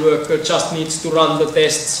line worker just needs to run the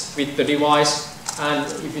tests with the device, and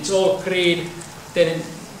if it's all green, then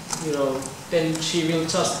then she will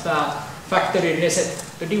just factory reset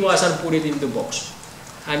the device and put it in the box.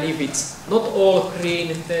 And if it's not all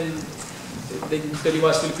green, then the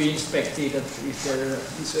device will be inspected if there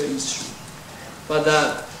is an issue. But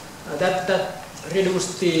that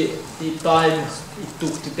reduced the time it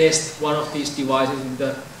took to test one of these devices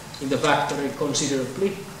in the factory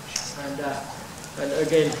considerably. And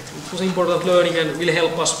again, it was important learning and will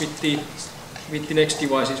help us with the next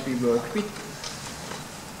devices we work with.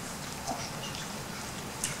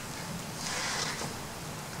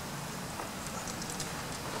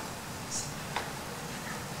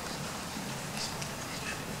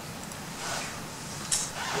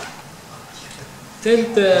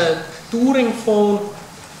 Then the touring phone.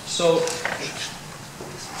 So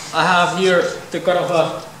I have here the kind of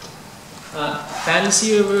a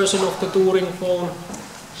fancier version of the touring phone.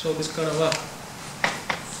 So this kind of a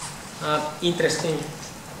interesting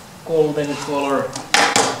golden color.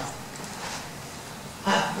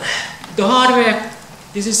 The hardware.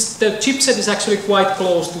 The chipset is actually quite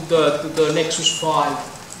close to the Nexus 5.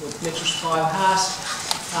 What Nexus 5 has,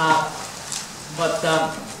 but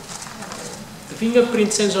the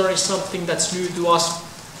fingerprint sensor is something that's new to us.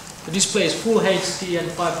 The display is full HD and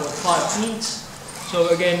 5.5 inch, so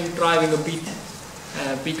again driving a bit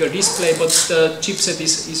bigger display, but the chipset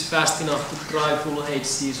is fast enough to drive full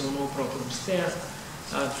HD, so no problems there.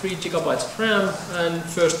 3 GB of RAM, and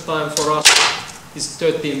first time for us is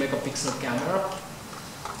 13 megapixel camera.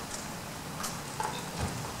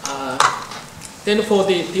 Then for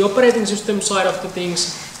the operating system side of the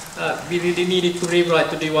things, we really needed to rewrite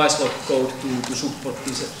the device lock code to support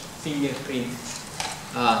this fingerprint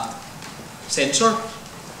sensor,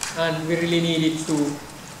 and we really needed to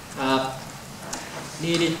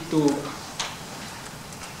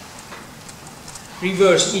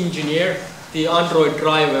reverse engineer the Android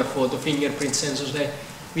driver for the fingerprint sensors.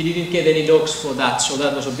 We didn't get any docs for that, so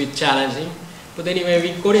that was a bit challenging. But anyway,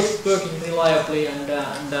 we got it working reliably and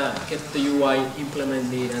get the UI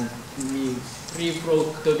implemented, and we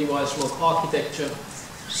rewrote the device lock architecture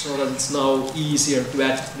so that it's now easier to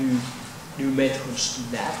add new methods to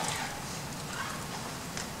that.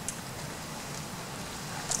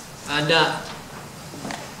 And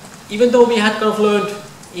even though we had kind of learned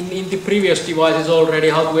in the previous devices already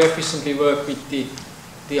how to efficiently work with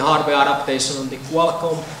the hardware adaptation on the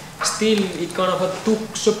Qualcomm, still it kind of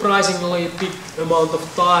took surprisingly big amount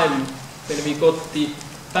of time when we got the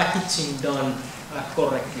packaging done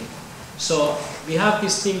correctly. So we have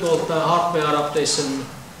this thing called the hardware adaptation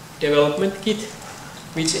development kit,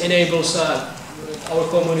 which enables our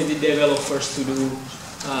community developers to do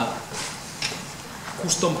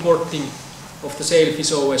custom porting of the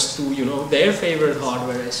Sailfish OS to their favorite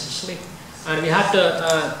hardware essentially. And we had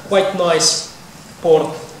a quite nice port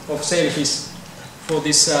of Sailfish for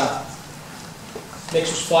this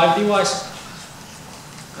Nexus 5 device,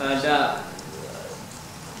 and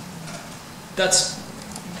that's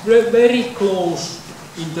very close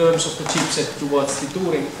in terms of the chipset towards the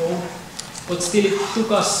touring phone, but still it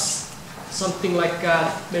took us something like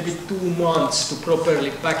maybe 2 months to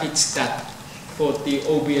properly package that for the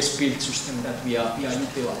OBS build system that we are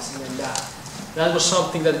utilizing, and that was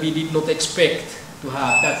something that we did not expect to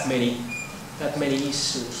have that many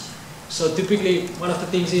issues. So typically one of the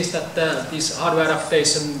things is that this hardware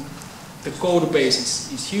adaptation, the code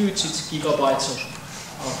base is huge, it's gigabytes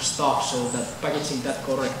of stuff, so that packaging that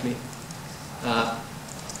correctly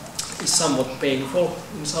is somewhat painful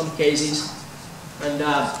in some cases, and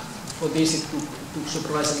for this it took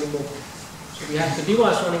surprisingly more. So we had the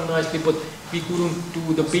device running nicely, but we couldn't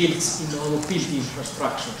do the builds in our build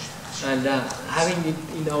infrastructure. And having it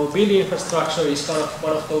in our build infrastructure is kind of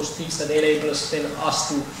one of those things that enables then us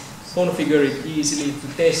to configure it easily, to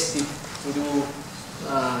test it, to do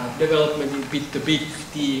development with the big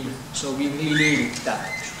team. So we really needed that.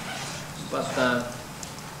 But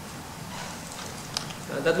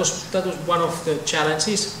that was one of the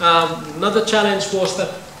challenges. Another challenge was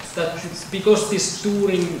that that because this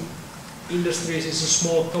touring industries is a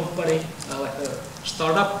small company, like a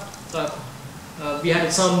startup type, we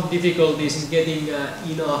had some difficulties in getting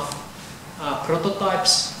enough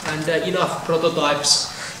prototypes and enough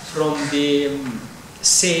prototypes from the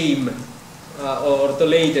same or the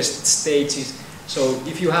latest stages. So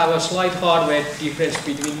if you have a slight hardware difference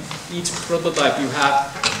between each prototype you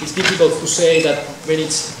have, it's difficult to say that when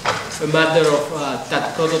it's a matter of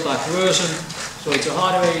that prototype version, so it's a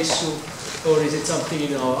hardware issue, or is it something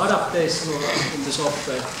in our adaptation or in the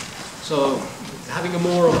software. So having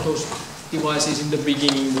more of those devices in the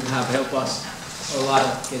beginning would have helped us a lot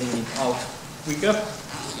of getting it out quicker.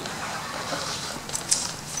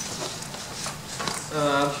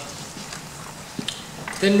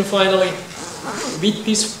 Then finally, with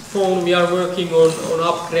this phone we are working on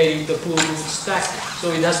upgrading the Bluetooth stack.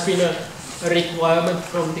 So it has been a requirement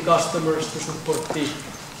from the customers to support the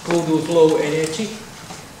Bluetooth low energy.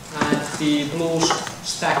 And the Blues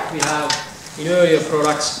stack we have in earlier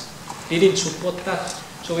products didn't support that.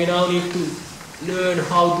 So we now need to learn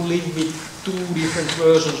how to live with two different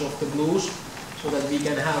versions of the Blues, so that we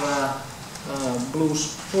can have a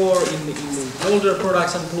Blues 4 in the older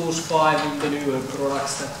products and Blues 5 in the newer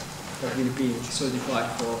products that will be certified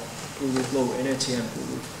for Bluetooth low energy and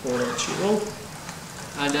Bluetooth 4G low.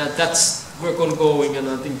 And that's work ongoing, and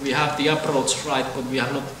I think we have the approach right, but we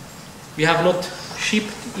have not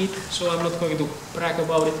shipped it, so I'm not going to brag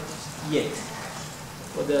about it yet.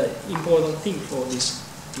 But the important thing for this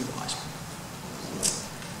device.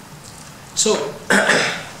 So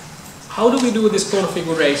how do we do this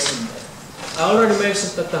configuration? I already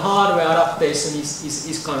mentioned that the hardware adaptation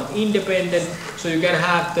is kind of independent, so you can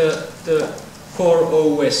have the core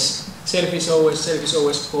OS, Sailfish OS, Sailfish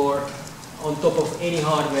OS core on top of any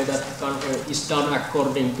hardware that kind of is done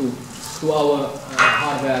according to our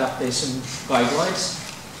hardware adaptation guidelines.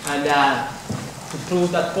 And to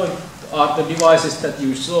prove that point are the devices that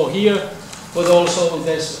you saw here, but also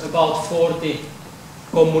there's about 40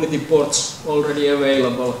 community ports already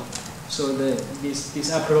available. So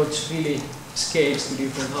this approach really scales to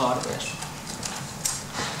different hardwares.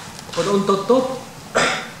 But on the top,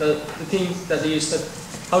 the thing that is that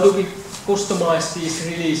how do we customize these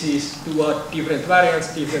releases to different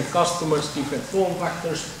variants, different customers, different form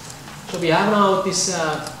factors. So we have now this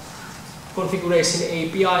configuration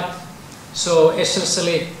API. So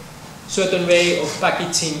essentially certain way of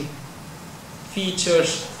packaging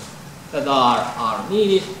features that are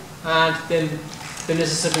needed, and then the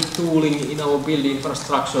necessary tooling in our build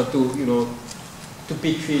infrastructure to to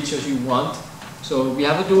pick features you want. So we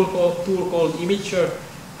have a tool called Imager,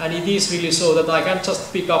 and it is really so that I can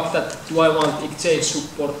just pick up that do I want Exchange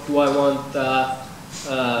support, do I want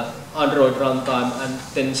Android runtime, and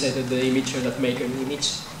then say to the Imager that make an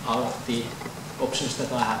image out of the options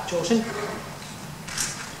that I have chosen.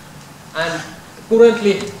 And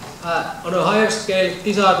currently, on a higher scale,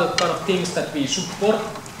 these are the kind of things that we support.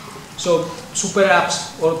 So super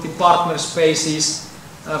apps or the partner spaces.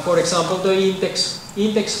 For example, the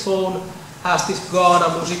Index phone has this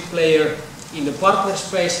Ghana music player in the partner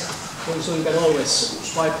space, so you can always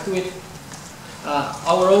swipe to it.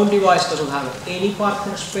 Our own device doesn't have any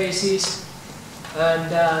partner spaces, and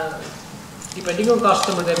depending on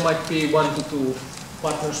customer, there might be 1 to 2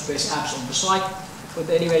 partner space apps on the site. But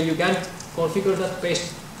anyway, you can configure that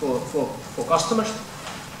based for customers.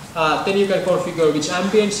 Then you can configure which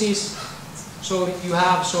ambiences. So you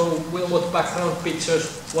have what background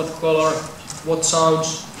pictures, what color, what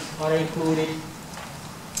sounds are included.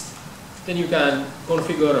 Then you can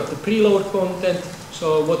configure the preload content.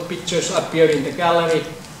 So what pictures appear in the gallery,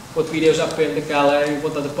 what videos appear in the gallery,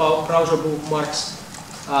 what are the browser bookmarks,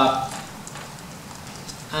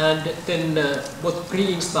 and then what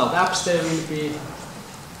pre-installed apps there will be.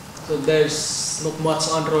 So there's not much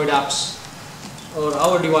Android apps, or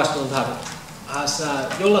our device doesn't have it.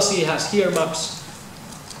 Jolla-C has here maps,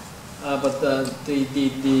 but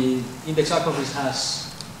the Index Aquafis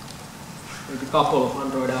has maybe a couple of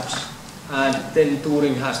Android apps, and then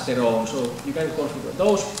Touring has their own, so you can configure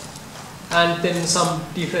those. And then some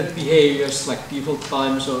different behaviors like default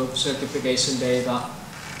times or certification data,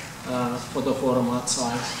 photo format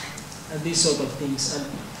size, and these sort of things. And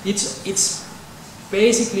it's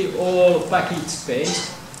basically all package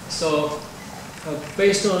based. So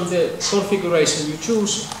based on the configuration you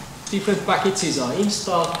choose, different packages are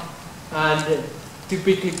installed, and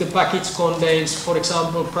typically the package contains, for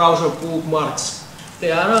example, browser bookmarks.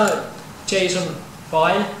 They are a JSON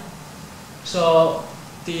file. So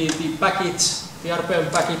the package, the RPM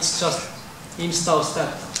package just installs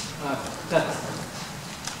that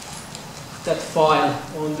file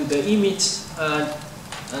onto the image, and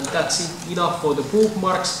and that's enough for the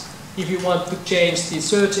bookmarks. If you want to change the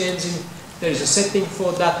search engine, there is a setting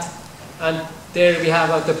for that, and there we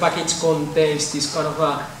have the package contains this kind of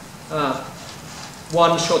a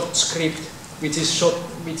one-shot script which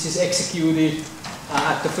is executed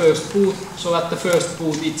at the first boot. So at the first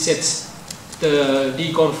boot it sets the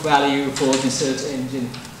dconf value for the search engine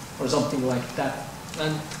or something like that.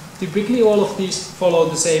 And typically all of these follow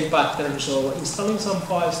the same pattern, so installing some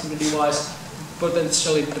files to the device,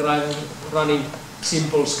 potentially running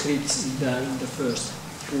simple scripts in the first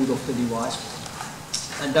boot of the device.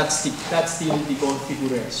 And that's the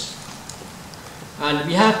configuration. And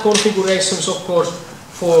we have configurations, of course,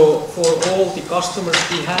 for all the customers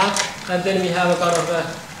we have, and then we have a kind of a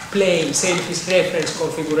plain Sailfish reference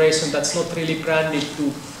configuration that's not really branded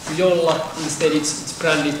to Jolla. Instead, it's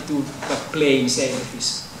branded to a plain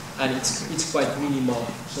Sailfish, and it's quite minimal.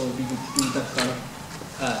 So we could do that kind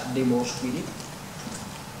of demos with it.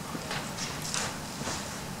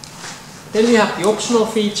 Then we have the optional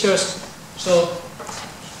features. So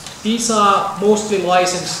these are mostly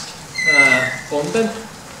licensed content.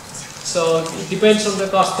 So it depends on the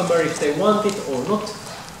customer if they want it or not.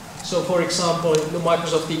 So for example, in the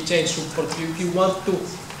Microsoft Exchange support, if you want to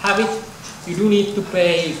have it, you do need to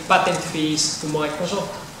pay patent fees to Microsoft.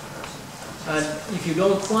 And if you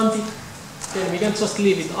don't want it, then we can just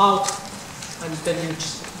leave it out, and then you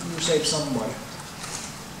save some money.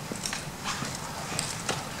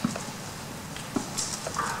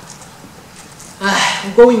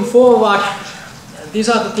 Going forward, these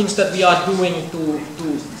are the things that we are doing to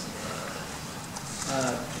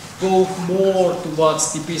go more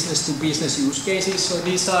towards the business-to-business use cases. So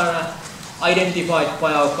these are identified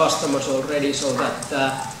by our customers already, so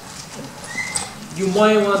that you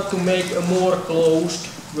might want to make a more closed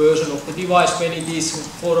version of the device when it is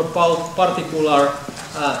for a particular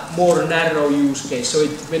more narrow use case. So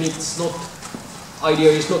when it's not,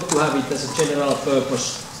 idea is not to have it as a general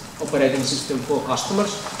purpose operating system for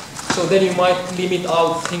customers. So then you might limit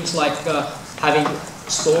out things like having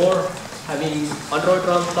store, having Android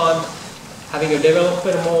runtime, having a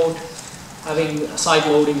developer mode, having side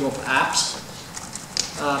loading of apps.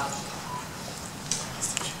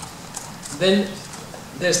 Then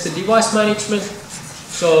there's the device management.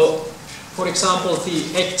 So for example,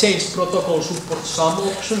 the Exchange protocol supports some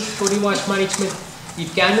options for device management.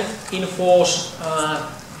 It can enforce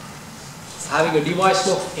having a device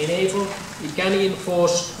lock enabled. It can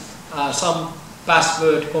enforce some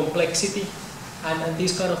password complexity and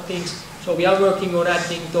these kind of things. So we are working on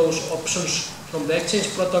adding those options from the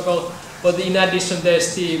Exchange protocol. But in addition,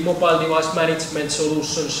 there's the mobile device management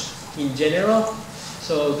solutions in general.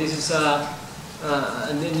 So this is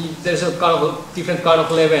and then there's a kind of different kind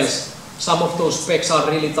of levels. Some of those specs are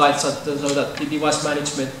really tight, so that the device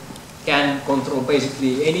management can control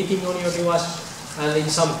basically anything on your device. And in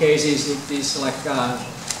some cases, it is like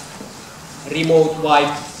remote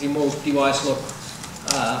wipe, remote device lock,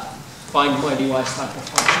 find my device type of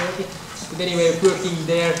functionality. But anyway, working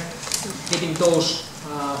there, getting those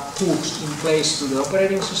hooks in place to the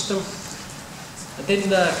operating system. And then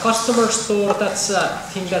the customer store, that's a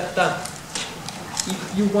thing that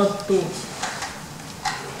if you want to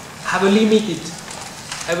have a limited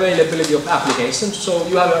availability of applications, so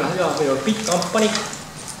you have a big company,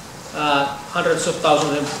 hundreds of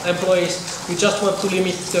thousands of employees, you just want to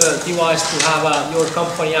limit the device to have your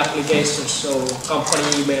company applications, so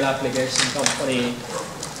company email application, company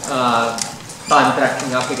time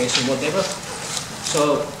tracking application, whatever.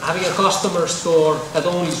 So having a customer store that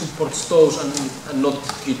only supports those and not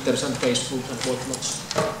Twitters and Facebooks and whatnot,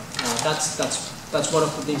 that's one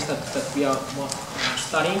of the things that we are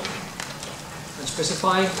studying and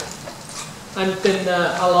specifying. And then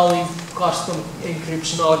allowing custom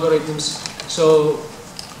encryption algorithms. So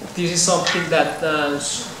this is something that,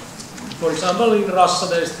 for example, in Russia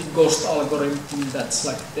there's the ghost algorithm that's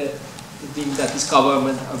like the thing that is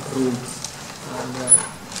government approved. And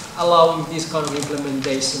allowing these kind of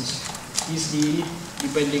implementations is needed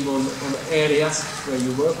depending on areas where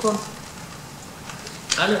you work on.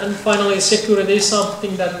 And finally, security is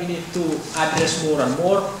something that we need to address more and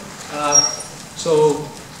more. So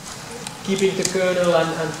keeping the kernel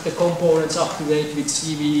and the components up to date with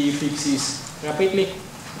CVE fixes rapidly.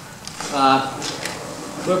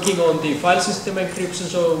 Working on the file system encryption,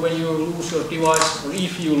 so when you lose your device, or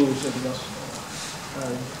if you lose your device,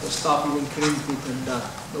 the stuff you encrypt it and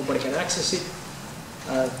nobody can access it.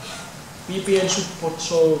 VPN support,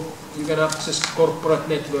 so you can access corporate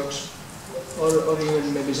networks, or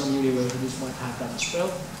even maybe some universities might have that as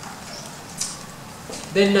well.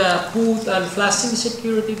 Then boot and flashing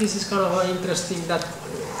security, this is kind of interesting that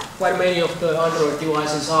quite many of the Android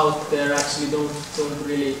devices out there actually don't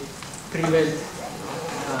really prevent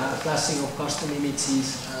flashing of custom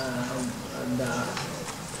images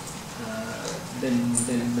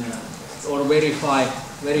or verify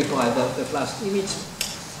the flashed image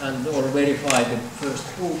or verify the first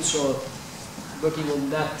boot. So working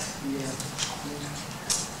on that, yeah.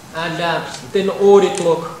 And then audit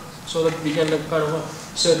log, so that we can kind of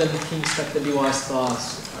certain things that the device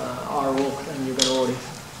does are logged, and you can audit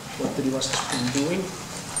what the device has been doing.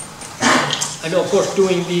 And of course,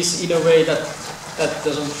 doing this in a way that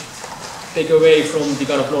doesn't take away from the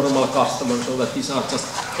kind of normal customer, so that these are just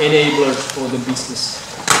enablers for the business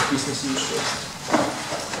use case.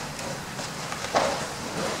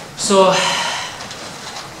 So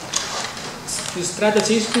the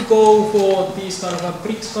strategy is to go for these kind of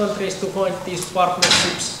BRICS countries to find these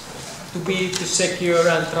partnerships to be the secure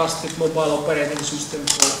and trusted mobile operating system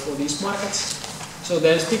for these markets. So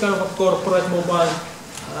there's the kind of a corporate mobile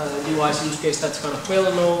device use case that's kind of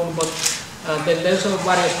well known, but then there's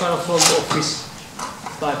various kind of front office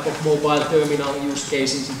type of mobile terminal use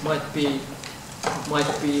cases. It might be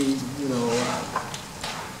you know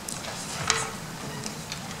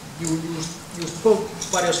used for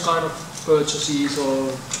various kind of purchases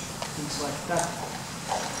or things like that.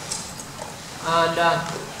 And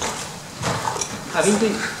having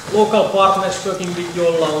the local partners working with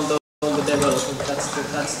Jolla on the development, that's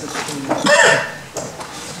the thing.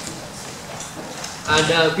 And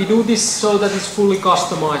we do this so that it's fully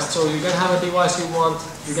customized. So you can have a device you want,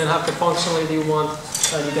 you can have the functionality you want,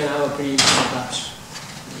 and you can have a pre-installed apps.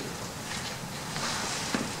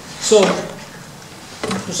 So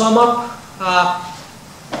to sum up,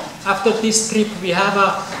 after this trip we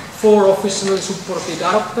have 4 officially supported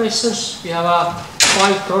adaptations. We have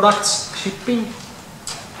 5 products shipping.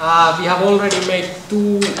 We have already made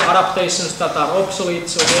 2 adaptations that are obsolete,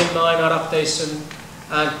 so the N9 adaptation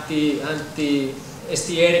and the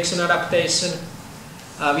ST Ericsson adaptation.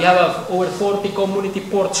 We have over 40 community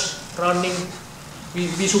ports running. We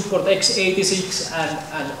support x86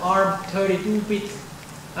 and ARM 32-bit,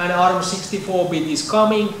 and ARM 64-bit is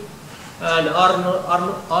coming, and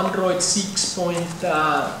Android 6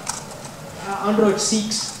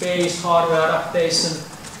 based hardware adaptation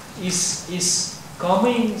is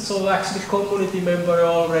coming. So actually community member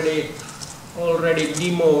already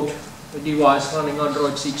demoed the device running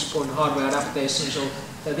Android 6 hardware adaptation, so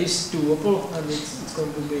that is doable, and it's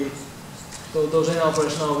going to be, so those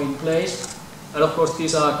enablers now in place. And of course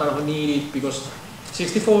these are kind of needed because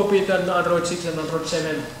 64-bit and Android 6 and Android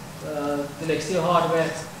 7 the next year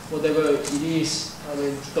hardware, whatever it is, I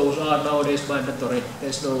mean those are nowadays mandatory.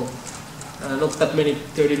 There's no not that many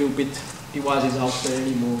 32-bit devices out there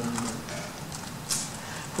anymore.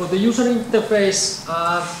 For the user interface,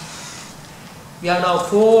 we have now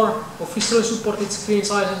 4 officially supported screen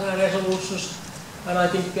sizes and resolutions, and I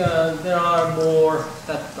think there are more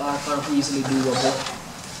that are kind of easily doable.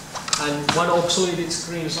 And 1 obsolete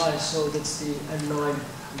screen size, so that's the N9,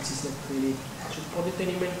 which is not really supported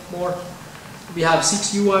anymore. We have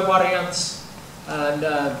 6 UI variants, and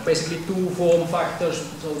basically 2 form factors,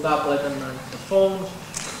 so tablet and the phone.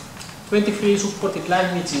 23 supported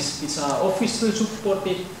languages which are officially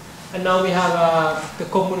supported, and now we have the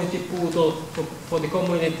community portal for the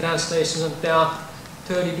community translations, and there are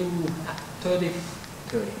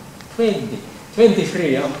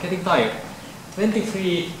 23, I'm getting tired,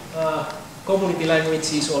 23 community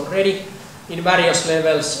languages already in various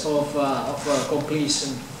levels of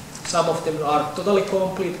completion. Some of them are totally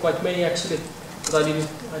complete, quite many actually, but I didn't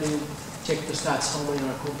check the stats how many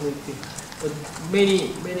are completed. But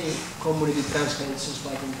many community translations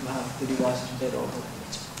like to have the devices dead or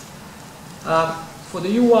not. For the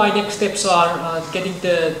UI, next steps are getting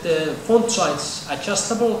the font size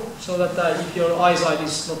adjustable, so that if your eyesight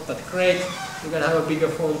is not that great, you can have a bigger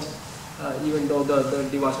font, even though the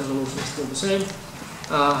device resolution is still the same.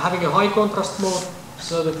 Having a high contrast mode,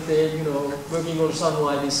 so that working on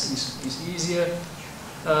sunlight is easier.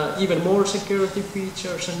 Even more security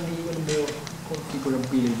features and even more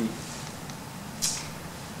configurability.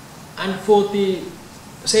 And for the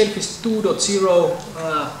Sailfish 2.0,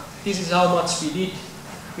 this is how much we did.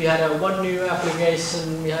 We had 1 new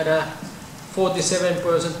application, we had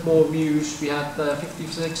 47% more views, we had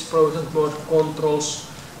 56% more controls,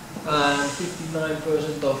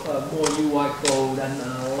 59% of more UI code, and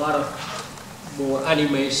a lot of more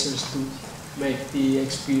animations to make the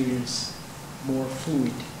experience more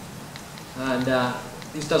fluid. And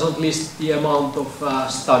this doesn't list the amount of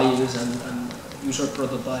studies and user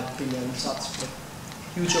prototyping and such, but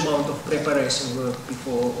huge amount of preparation work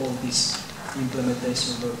before all this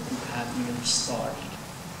implementation work could have even started.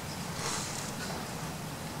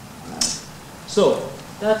 So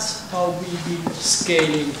that's how we've been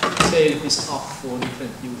scaling Sailfish up for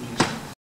different uses.